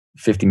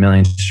 50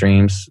 million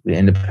streams, the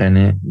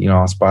independent, you know,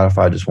 on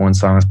Spotify. Just one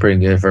song is pretty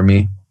good for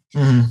me.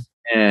 Mm-hmm.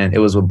 And it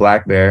was with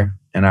Black Bear,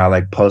 and I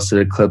like posted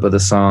a clip of the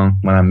song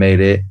when I made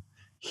it.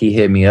 He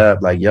hit me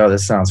up like, yo,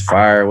 this sounds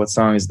fire. What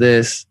song is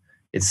this?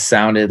 It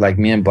sounded like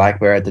me and Black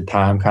Bear at the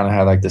time kind of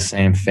had like the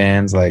same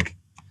fans, like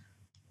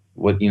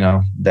what, you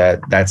know,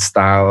 that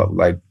style.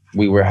 Like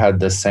had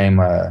the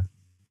same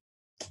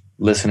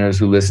listeners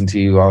who listen to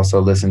you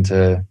also listen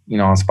to, you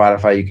know, on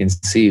Spotify, you can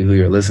see who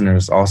your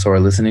listeners also are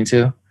listening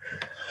to.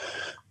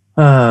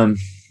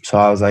 So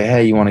I was like,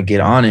 hey, you want to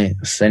get on it?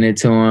 Send it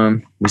to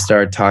him. We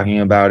started talking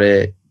about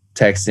it,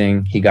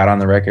 texting. He got on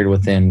the record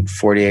within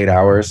 48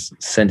 hours,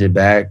 sent it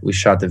back. We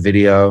shot the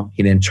video.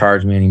 He didn't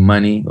charge me any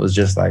money. It was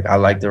just like, I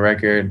liked the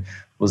record. It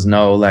was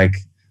no like,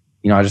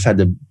 you know, I just had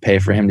to pay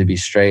for him to be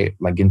straight,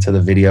 like into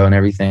the video and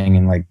everything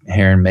and like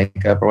hair and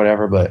makeup or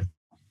whatever. But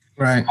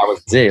right, that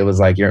was it. It was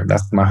like,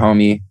 that's my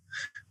homie.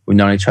 We've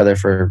known each other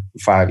for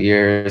 5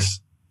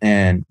 years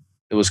and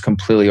it was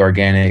completely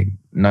organic.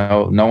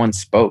 No one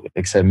spoke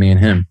except me and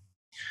him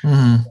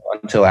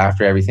until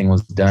after everything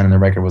was done and the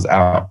record was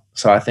out.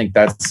 So I think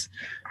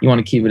you want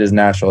to keep it as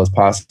natural as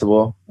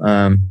possible.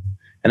 But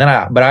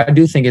I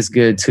do think it's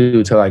good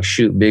too to like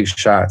shoot big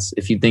shots.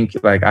 If you think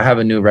like I have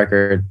a new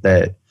record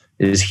that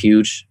is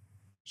huge,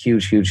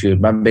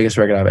 my biggest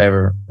record I've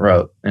ever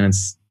wrote, and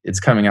it's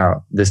coming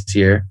out this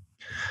year.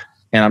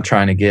 And I'm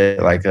trying to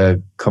get like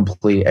a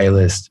complete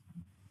A-list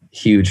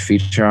huge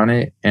feature on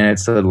it. And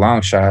it's a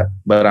long shot,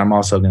 but I'm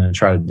also going to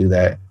try to do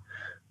that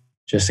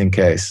just in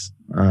case.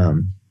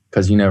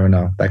 Because you never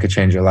know. That could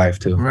change your life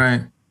too.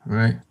 Right.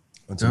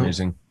 That's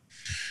amazing.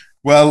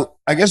 Well,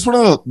 I guess one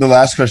of the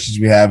last questions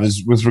we have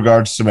is with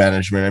regards to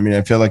management. I mean,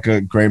 I feel like a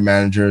great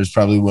manager is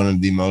probably one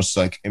of the most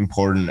like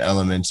important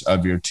elements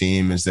of your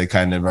team, as they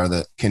kind of are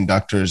the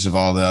conductors of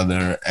all the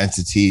other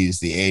entities,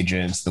 the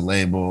agents, the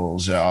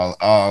labels,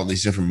 all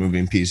these different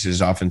moving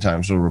pieces.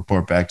 Oftentimes will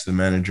report back to the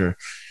manager.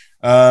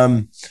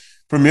 From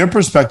your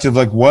perspective,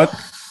 like what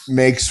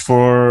makes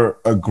for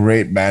a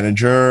great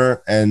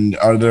manager, and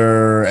are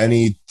there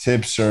any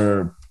tips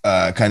or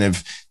kind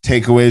of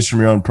takeaways from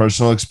your own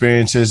personal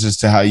experiences as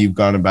to how you've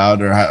gone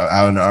about or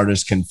how an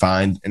artist can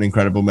find an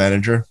incredible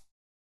manager?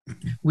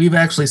 We've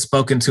actually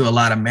spoken to a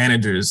lot of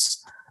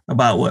managers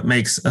about what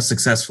makes a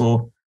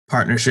successful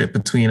partnership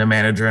between a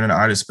manager and an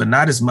artist, but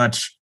not as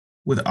much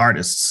with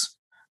artists.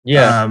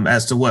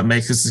 As to what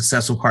makes a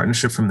successful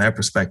partnership from their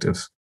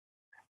perspective.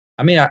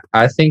 I mean,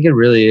 I think it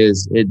really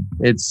is.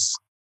 It's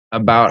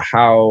about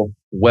how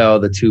well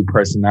the two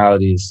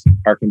personalities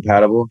are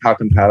compatible, how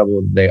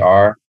compatible they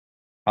are.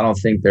 I don't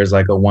think there's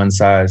like a one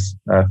size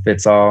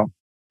fits all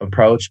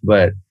approach,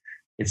 but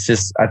it's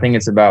just, I think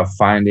it's about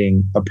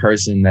finding a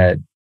person that,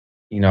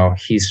 you know,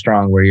 he's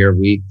strong where you're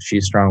weak,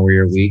 she's strong where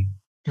you're weak,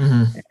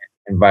 and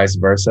vice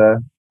versa.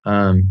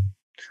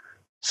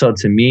 So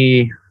to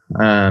me,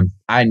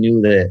 I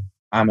knew that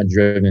I'm a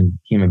driven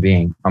human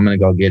being. I'm going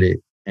to go get it.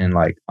 And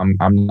like, I'm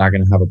not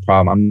going to have a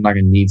problem. I'm not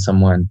going to need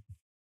someone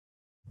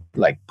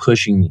like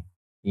pushing me,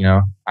 you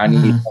know, I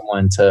need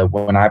someone to,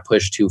 when I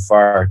push too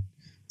far,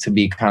 to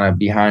be kind of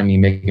behind me,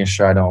 making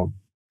sure I don't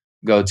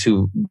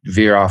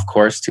veer off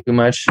course too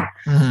much,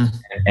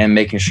 and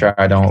making sure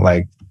I don't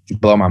like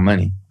blow my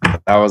money.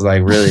 That was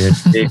like really a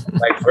big,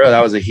 like for real,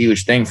 that was a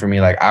huge thing for me.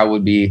 Like I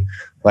would be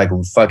like,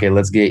 fuck it,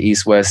 let's get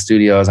East West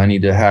Studios. I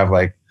need to have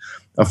like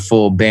a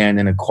full band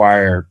and a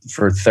choir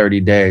for 30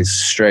 days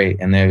straight.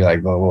 And they're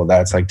like, well,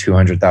 that's like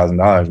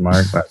 $200,000,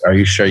 Mark. Like, are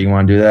you sure you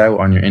want to do that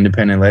on your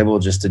independent label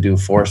just to do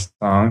 4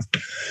 songs?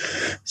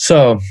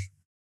 So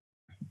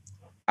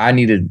I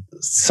needed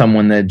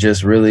someone that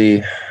just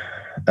really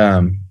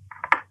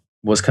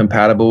was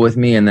compatible with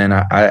me. And then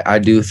I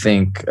do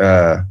think,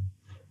 I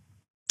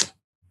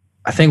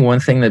think one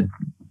thing that,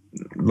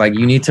 like,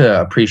 you need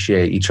to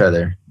appreciate each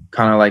other,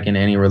 kind of like in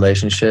any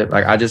relationship.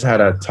 Like, I just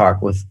had a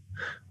talk with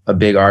a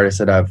big artist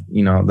that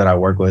that I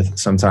work with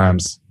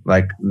sometimes,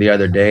 like the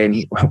other day, and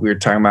we were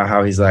talking about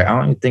how he's like, I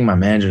don't even think my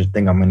managers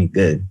think I'm any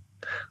good.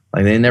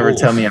 Like, they never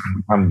tell me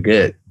I'm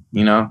good,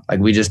 like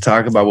we just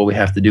talk about what we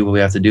have to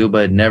do,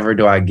 but never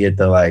do I get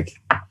the like.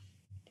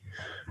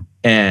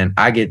 And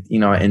I get,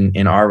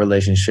 in our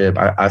relationship,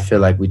 I feel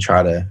like we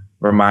try to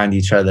remind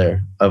each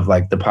other of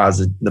like the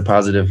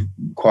positive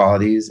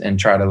qualities and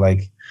try to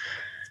like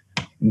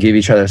give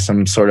each other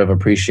some sort of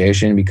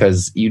appreciation,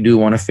 because you do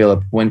want to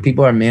feel when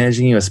people are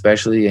managing you,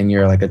 especially, and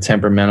you're like a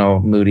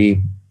temperamental,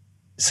 moody,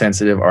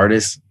 sensitive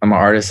artist. I'm an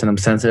artist and I'm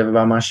sensitive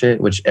about my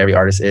shit, which every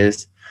artist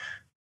is.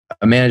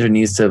 A manager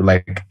needs to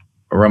like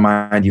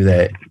remind you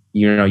that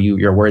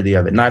you're worthy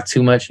of it. Not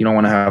too much. You don't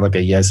want to have like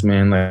a yes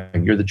man,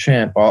 like you're the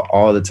champ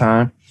all the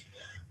time.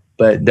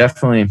 But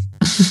definitely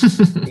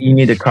you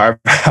need to carve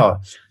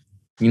out,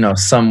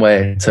 some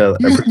way to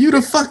you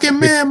the fucking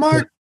man,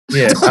 Mark.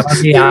 Yeah, I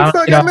don't need all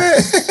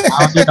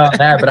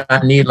that, but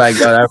I need like,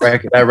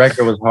 that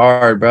record was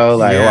hard, bro.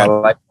 Like, I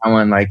like that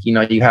one. Like,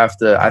 you have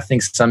to. I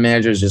think some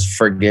managers just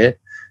forget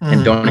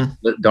and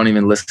don't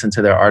even listen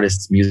to their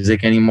artist's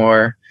music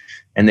anymore,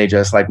 and they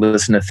just like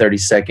listen to 30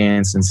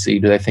 seconds and see,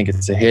 do they think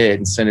it's a hit,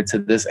 and send it to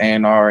this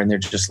A&R, and they're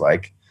just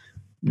like,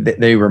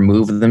 they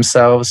remove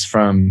themselves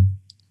from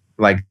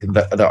like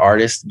the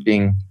artist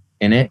being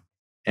in it,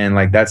 and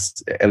like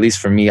that's, at least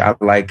for me, I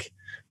like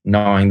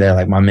knowing that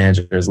like my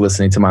manager is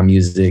listening to my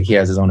music. He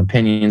has his own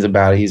opinions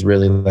about it. He's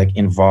really like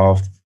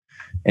involved,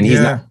 and he's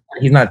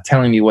not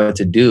telling me what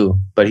to do,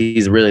 but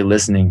he's really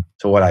listening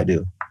to what I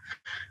do.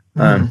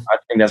 I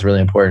think that's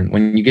really important.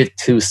 When you get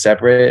too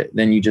separate,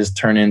 then you just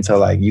turn into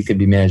like, you could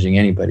be managing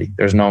anybody.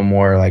 There's no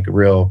more like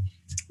real,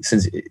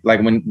 since like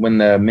when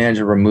the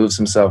manager removes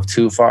himself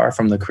too far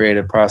from the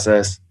creative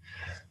process,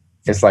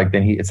 it's like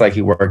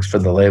he works for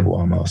the label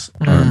almost.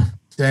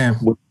 Damn.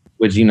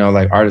 Which,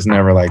 like, artists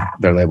never like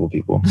their label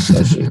people.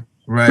 That's just,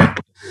 right.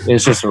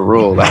 It's just a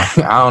rule. Like,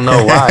 I don't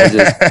know why.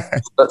 Just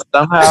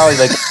somehow,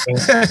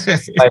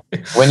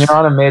 like when you're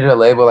on a major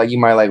label, like, you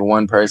might like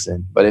one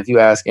person, but if you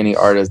ask any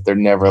artist, they're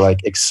never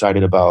like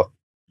excited about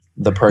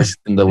the person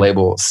the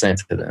label sent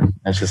to them.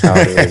 That's just how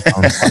it is.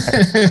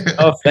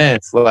 No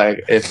offense,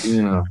 like, if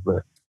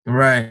but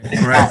right.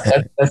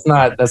 That's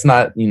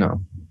not.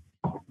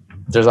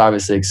 There's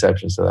obviously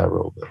exceptions to that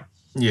rule, but.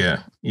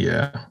 Yeah.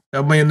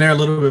 I mean, they're a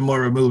little bit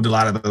more removed, a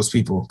lot of those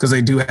people, because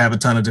they do have a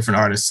ton of different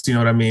artists. You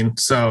know what I mean?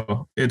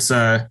 So it's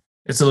a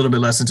little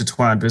bit less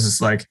intertwined business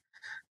like.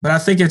 But I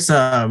think it's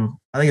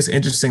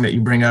interesting that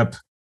you bring up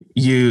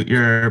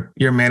your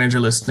manager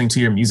listening to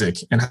your music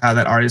and how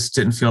that artist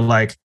didn't feel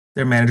like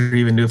their manager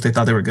even knew if they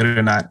thought they were good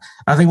or not.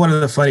 I think one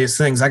of the funniest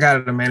things, I got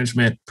out of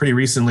management pretty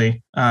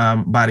recently,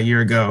 about a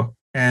year ago,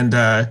 and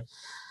I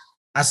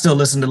still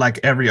listen to like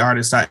every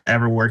artist I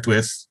ever worked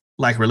with,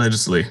 like,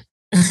 religiously.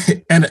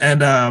 and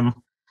I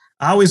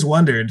always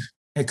wondered,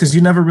 because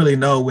you never really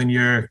know when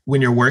you're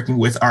working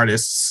with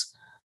artists,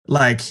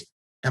 like,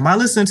 am I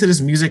listening to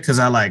this music because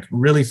I like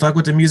really fuck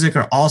with the music,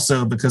 or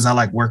also because I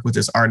like work with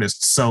this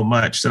artist so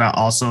much that I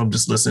also am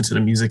just listening to the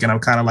music and I'm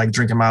kind of like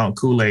drinking my own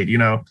Kool-Aid,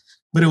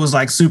 But it was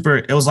like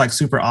super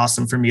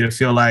awesome for me to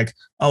feel like,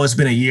 oh, it's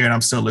been a year and I'm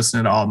still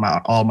listening to all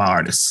my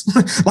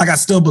artists. Like, I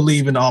still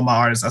believe in all my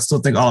artists. I still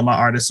think all of my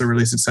artists are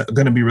really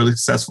going to be really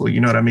successful. You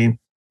know what I mean?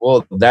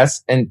 Well,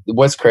 and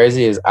what's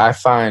crazy is I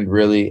find,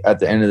 really, at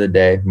the end of the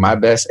day, my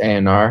best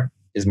A&R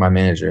is my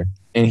manager.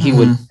 And he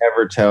would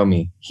never tell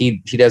me. He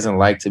doesn't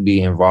like to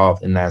be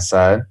involved in that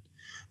side.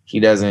 He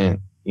doesn't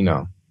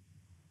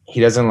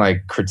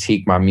like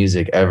critique my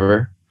music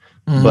ever.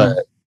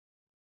 But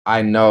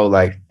I know,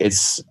 like,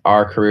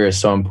 our career is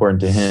so important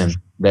to him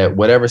that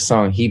whatever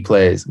song he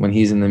plays when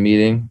he's in the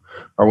meeting,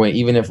 or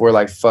even if we're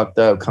like fucked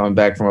up coming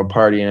back from a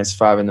party and it's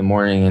 5 a.m.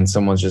 and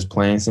someone's just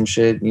playing some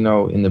shit,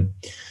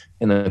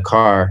 in the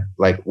car,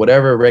 like,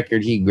 whatever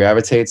record he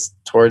gravitates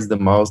towards the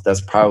most,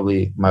 that's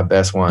probably my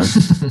best one.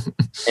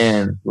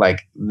 And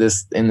like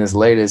in this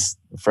latest,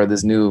 for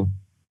this new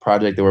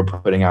project that we're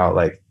putting out,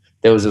 like,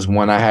 there was this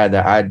one I had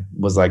that I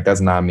was like,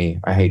 that's not me.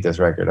 I hate this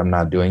record. I'm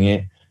not doing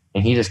it.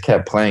 And he just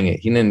kept playing it.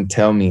 He didn't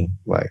tell me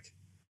like,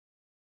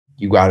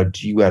 you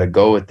gotta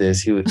go with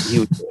this. He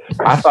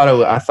I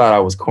thought I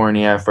was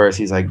corny at first.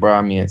 He's like, bro,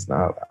 I mean, it's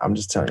not. I'm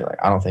just telling you,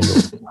 like, I don't think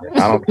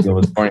it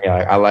was corny.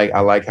 Like, I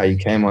like how you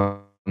came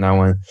on that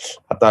one.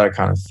 I thought it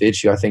kind of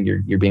fits you. I think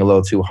you're being a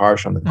little too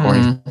harsh on the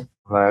corny.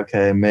 Like,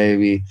 okay,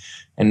 maybe.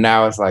 And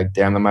now it's like,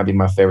 damn, that might be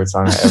my favorite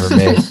song I ever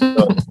made.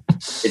 So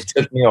it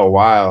took me a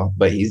while,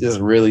 but he just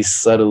really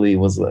subtly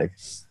was like,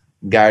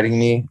 guiding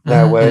me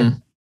that way.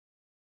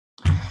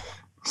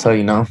 So,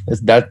 you know,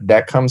 it's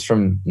that comes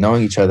from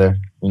knowing each other,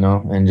 you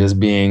know, and just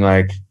being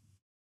like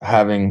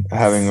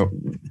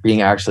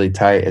being actually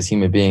tight as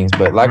human beings.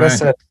 But like I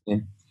said,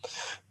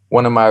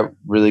 one of my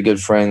really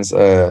good friends,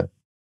 I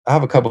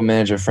have a couple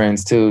manager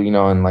friends too, you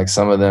know, and like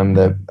some of them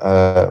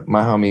that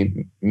my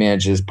homie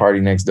manages Party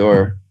Next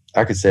Door.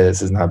 I could say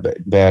this is not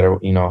bad, or,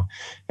 you know,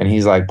 and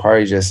he's like,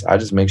 Party, I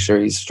just make sure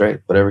he's straight,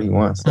 whatever he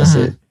wants. That's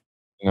it.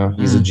 You know,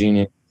 he's a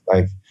genius.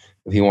 Like,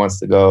 if he wants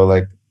to go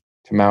like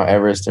to Mount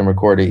Everest and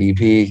record an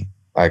EP,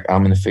 like,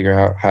 I'm going to figure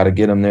out how to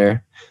get him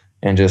there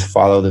and just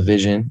follow the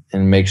vision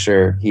and make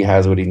sure he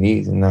has what he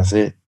needs. And that's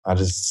it. I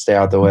just stay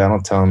out the way. I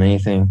don't tell him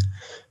anything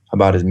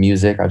about his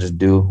music. I just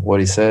do what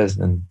he says.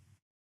 And,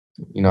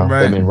 you know,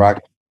 they've been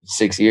rocking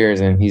 6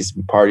 years, and he's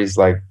Party's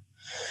like,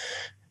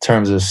 in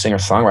terms of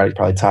singer-songwriter, he's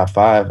probably top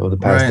 5 of the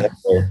past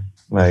decade.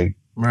 Like,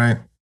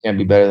 can't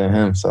be better than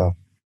him. So,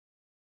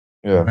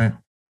 yeah.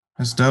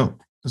 That's dope.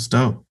 That's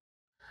dope.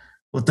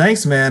 Well,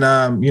 thanks,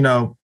 man. You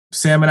know,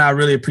 Sam and I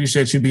really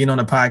appreciate you being on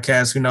the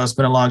podcast. We know it's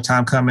been a long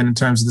time coming in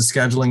terms of the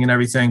scheduling and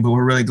everything, but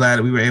we're really glad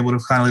that we were able to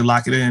finally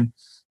lock it in.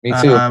 Me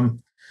too.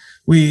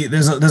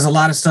 There's a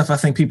lot of stuff I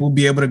think people will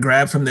be able to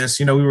grab from this.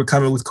 You know, we were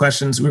coming up with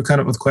questions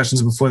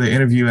before the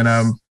interview, and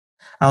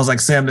I was like,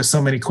 Sam, there's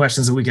so many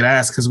questions that we could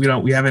ask, because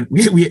we haven't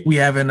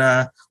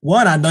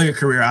one, I know your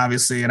career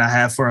obviously, and I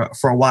have for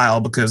a while,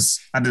 because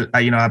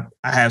I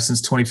have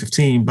since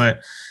 2015,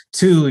 but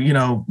 2, you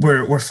know,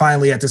 we're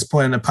finally at this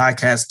point in the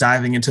podcast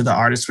diving into the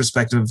artist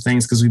perspective of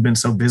things, because we've been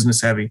so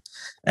business heavy,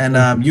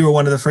 and you were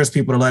one of the first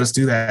people to let us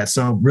do that.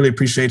 So really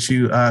appreciate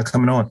you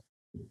coming on.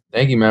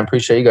 Thank you, man.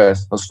 Appreciate you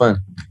guys. It was fun.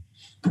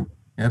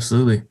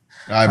 Absolutely.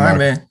 All right,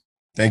 man.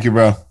 Thank you,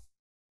 bro. All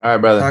right,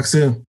 brother. Talk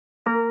soon.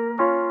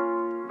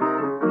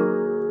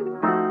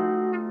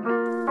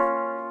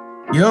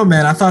 Yo,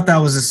 man, I thought that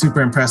was a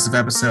super impressive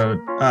episode.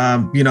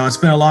 You know, it's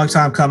been a long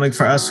time coming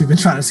for us. We've been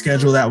trying to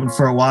schedule that one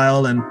for a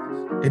while, and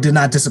it did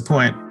not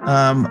disappoint.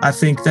 I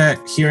think that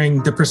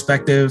hearing the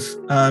perspective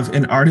of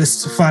an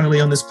artist finally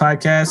on this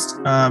podcast,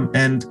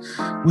 and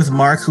with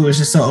Marc, who is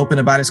just so open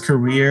about his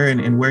career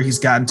and where he's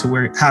gotten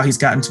to how he's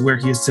gotten to where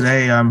he is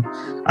today.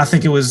 I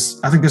think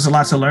there's a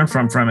lot to learn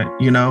from it,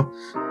 you know.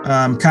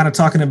 Kind of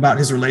talking about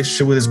his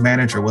relationship with his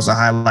manager was a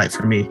highlight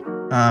for me.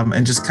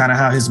 And just kind of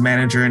how his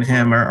manager and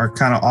him are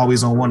kind of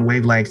always on one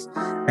wavelength,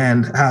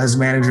 and how his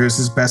manager is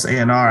his best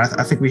A&R.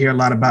 I think we hear a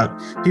lot about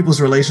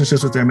people's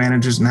relationships with their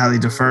managers and how they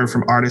differ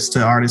from artist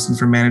to artist and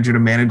from manager to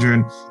manager.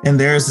 And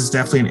theirs is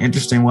definitely an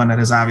interesting one that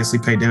has obviously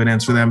paid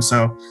dividends for them.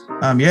 So,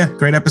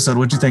 great episode.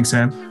 What'd you think,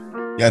 Sam?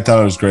 Yeah, I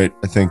thought it was great.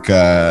 I think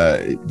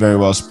very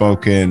well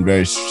spoken,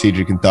 very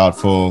strategic and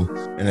thoughtful.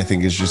 And I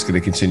think it's just going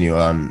to continue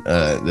on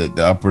the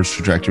upwards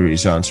trajectory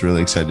he's on. So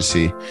really excited to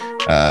see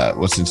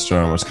what's in store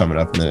and what's coming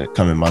up in the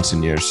coming months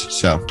and years.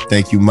 So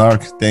thank you,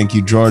 Marc. Thank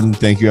you, Jordan.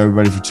 Thank you,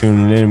 everybody, for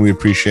tuning in. We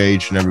appreciate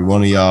each and every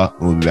one of y'all.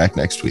 And we'll be back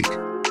next week.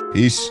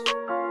 Peace.